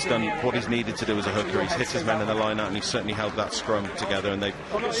 you know, he's done what he's needed to do as a hooker. He's hit his men in the line out, and he's certainly held that scrum together, and they've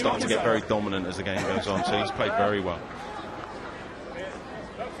started to get very dominant as the game goes on, so he's played very well.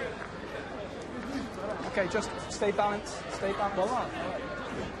 Okay, just stay balanced. Stay balanced.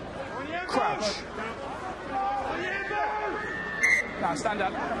 Crouch. Now stand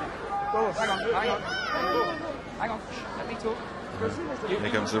up. Whoa, hang on. Let me talk.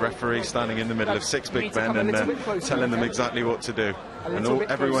 Here comes the referee standing in the middle of 6 big men and telling them exactly what to do. And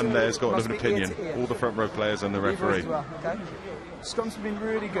everyone there's got an opinion. All the front row players and the referee. Well, okay. Scrums have been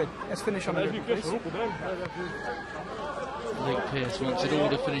really good. Let's finish on a good note, please. Luke Pearce wants it all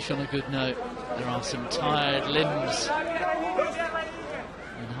to finish on a good note. There are some tired limbs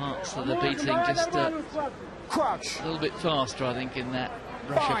and hearts that are beating just a little bit faster, I think, in that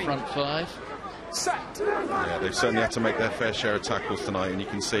Russia front five. Yeah, they've certainly had to make their fair share of tackles tonight, and you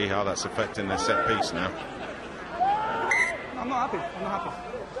can see how that's affecting their set piece now. I'm not happy.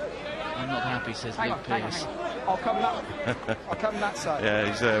 I'm not happy, says Luke Pearce. I'll come that side. Yeah,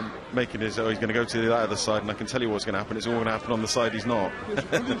 he's making his. Oh, he's going to go to the other side, and I can tell you what's going to happen. It's all going to happen on the side he's not,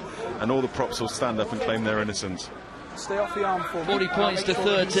 and all the props will stand up and claim their innocence. Stay off the arm for me. 40 points to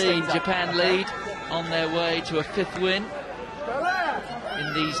 13. Japan lead on their way to a 5th win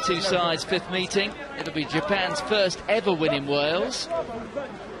in these two sides' 5th meeting. It'll be Japan's first ever win in Wales.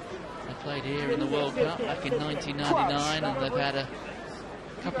 They played here in the World Cup back in 1999, and they've had a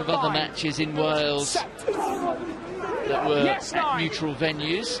couple of other matches in Wales that were at neutral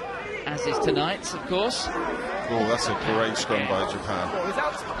venues, as is tonight's, of course. Oh, that's a great scrum by Japan. The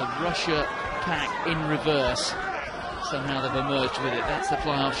Russia pack in reverse. Somehow they've emerged with it. That's the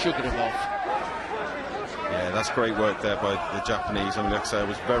fly-off Shugrabov. Yeah, that's great work there by the Japanese. I mean, like I say, I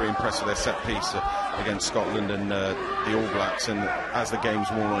was very impressed with their set piece against Scotland and the All Blacks. And as the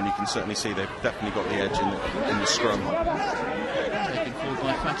game's worn on, you can certainly see they've definitely got the edge in the scrum. Taken forward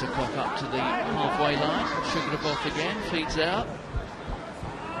by Fatakov up to the halfway line. Shugrabov again feeds out.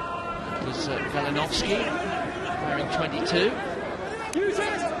 It was Valinovsky wearing 22.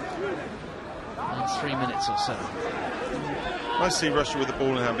 Last 3 minutes or so. I see Russia with the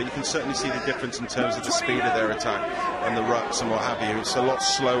ball in hand, but you can certainly see the difference in terms of the speed of their attack and the rucks and what have you. It's a lot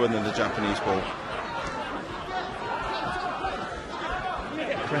slower than the Japanese ball.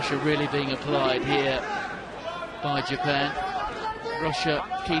 Pressure really being applied here by Japan. Russia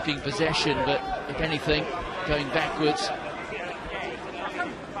keeping possession, but if anything, going backwards.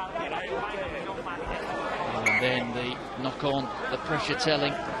 And then the knock-on, the pressure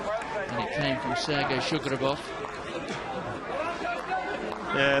telling, and it came from Sergei Shugrabov.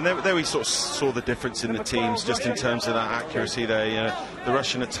 Yeah, and there we sort of saw the difference in the teams, just in terms of that accuracy there. The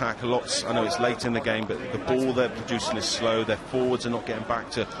Russian attack, I know it's late in the game, but the ball they're producing is slow. Their forwards are not getting back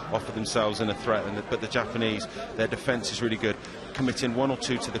to offer themselves in a threat, but the Japanese, their defence is really good, committing 1 or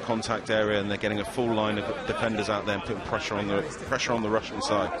 2 to the contact area, and they're getting a full line of defenders out there and putting pressure on the Russian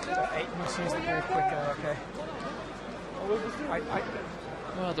side.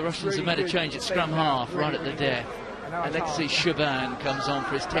 Well, the Russians have made a change at scrum half, right at the death. Alexei Shaban comes on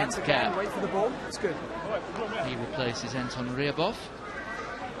for his 10th cap. Wait for the ball. It's good. He replaces Anton Ryabov.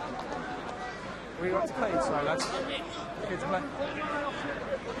 We got to play inside, lads. Good to play.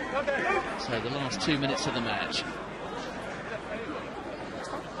 So the last 2 minutes of the match.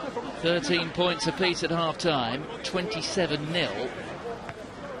 13 points apiece at half-time. 27-0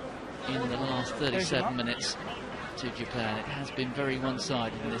 in the last 37 minutes to Japan. It has been very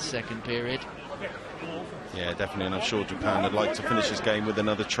one-sided in this second period. Yeah, definitely, and I'm sure Japan would like to finish this game with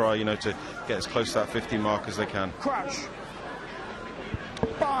another try, to get as close to that 50 mark as they can. Crash.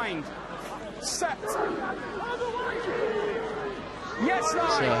 Bind. Set. Yes, no.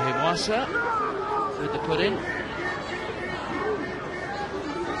 So Hiwasa with the put-in. And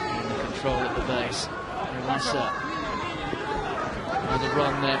the control at the base. Hiwasa. Another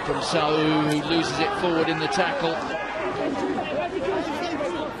run there from Sau, who loses it forward in the tackle.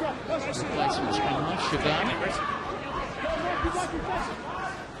 Replacement scrum half, Shaban.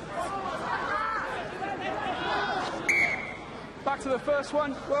 Back to the first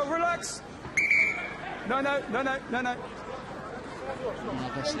one. Well, relax. No. Well,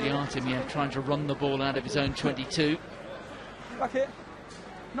 that's the Artemiev trying to run the ball out of his own 22. Back here.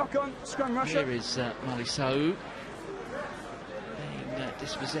 Knock on. Scrum Russia. Here is Mali Sau being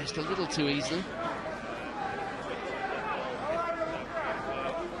dispossessed a little too easily.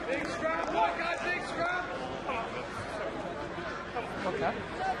 Okay.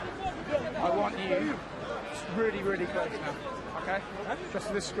 I want you really, really close now. Okay? Just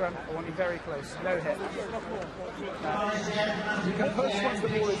for this scrum, I want you very close. No hit. Now, you can push once the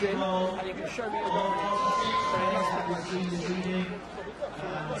ball is in, and you can show me your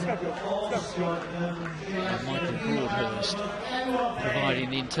Michael Broadhurst providing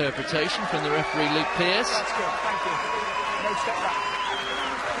the interpretation from the referee Luke Pearce. That's good, thank you. No step back.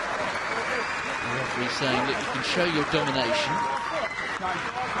 The referee saying that you can show your domination, but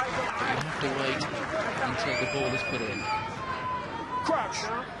you have to wait until the ball is put in. Crouch.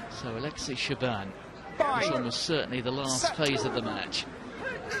 So Alexei Shaban. Bind. It's almost certainly the last phase of the match.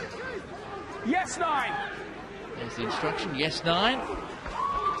 Yes, 9. There's the instruction. Yes, 9.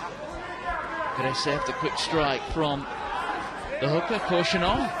 Gresev, the quick strike from the hooker,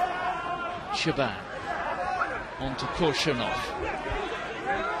 Korshunov. Shaban on to Korshunov.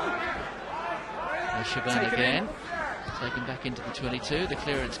 There's Shaban again. Taken back into the 22. The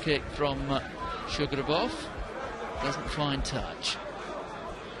clearance kick from Shugrabov. Doesn't find touch.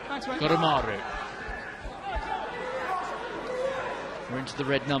 Goromaru. We're into the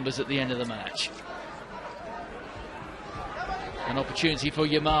red numbers at the end of the match. An opportunity for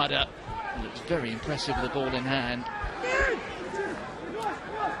Yamada. Looks very impressive with the ball in hand.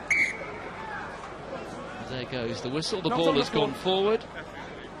 There goes the whistle. The ball has gone forward.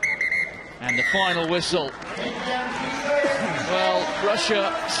 And the final whistle. Well,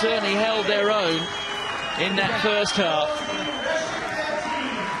 Russia certainly held their own in that first half.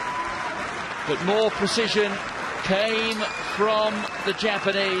 But more precision came from the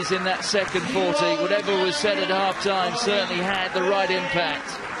Japanese in that second 40. Whatever was said at half-time certainly had the right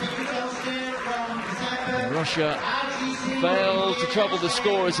impact. And Russia failed to trouble the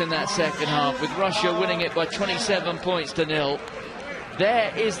scorers in that second half, with Russia winning it by 27 points to 0.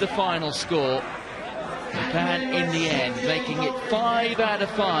 There is the final score. Japan in the end making it 5 out of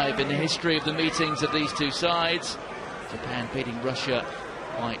 5 in the history of the meetings of these two sides. Japan beating Russia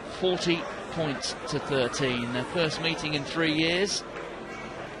by 40 points to 13. Their first meeting in 3 years.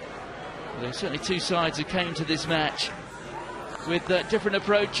 There were certainly two sides who came to this match with different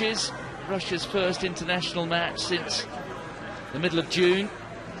approaches. Russia's first international match since the middle of June,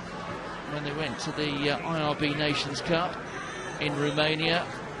 when they went to the IRB Nations Cup in Romania.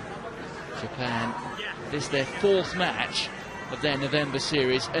 Japan, this is their 4th match of their November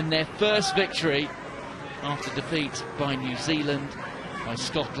series and their first victory after defeat by New Zealand, by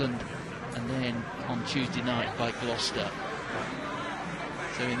Scotland, and then on Tuesday night by Gloucester.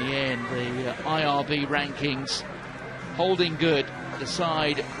 So in the end, the IRB rankings holding good. The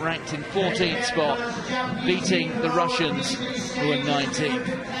side ranked in 14th spot, beating the Russians, who are 19th.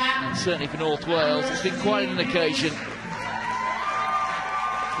 And certainly for North Wales, it's been quite an occasion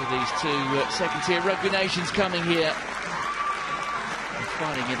for these two second-tier rugby nations coming here.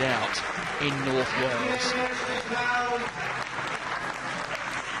 fighting it out in North Wales.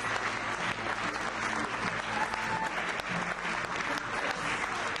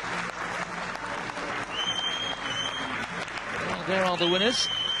 Well, there are the winners,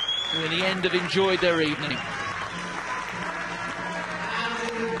 who in the end have enjoyed their evening.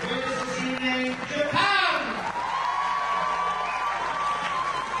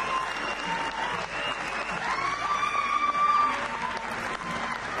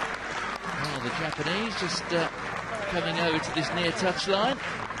 Well, the Japanese just coming over to this near touchline.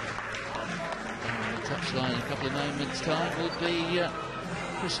 The touchline in a couple of moments' time will be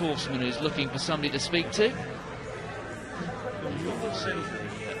Chris Horseman, who's looking for somebody to speak to.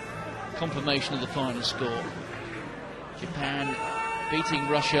 Confirmation of the final score. Japan beating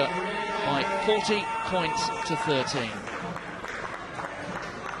Russia by 40 points to 13.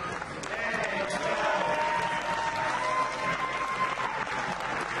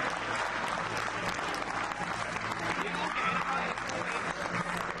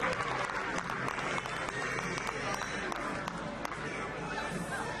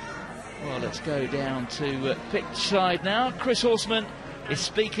 Well, let's go down to pitch side now. Chris Horseman is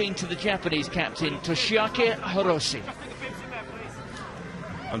speaking to the Japanese captain, Toshiaki Hirose.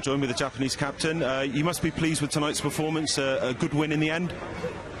 I'm joined with the Japanese captain. You must be pleased with tonight's performance, a good win in the end.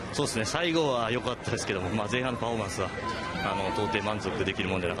 そうですね、最後は良かったですけども、前半のパフォーマンスは到底満足できる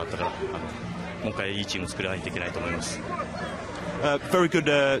もんじゃなかったから、もう一回いいチームを作らないといけないと思います。Very good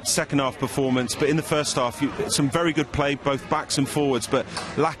second half performance, but in the first half, some very good play, both backs and forwards, but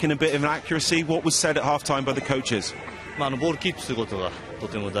lacking a bit of an accuracy. What was said at half time by the coaches? ボールキープすることがと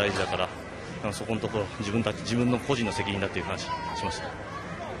ても大事だから、そこのところ自分の個人の責任だという話しました。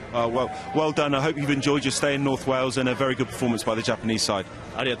Well done. I hope you've enjoyed your stay in North Wales and a very good performance by the Japanese side.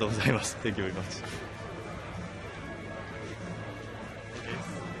 ありがとうございます。Thank you very much.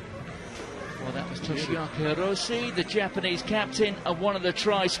 Well, that was Toshiaki Hirose, the Japanese captain and one of the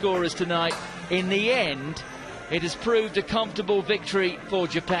try scorers tonight. In the end, it has proved a comfortable victory for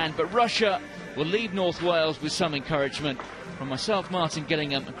Japan, but Russia will leave North Wales with some encouragement. From myself, Martin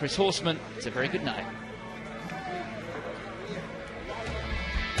Gillingham, and Chris Horseman, it's a very good night.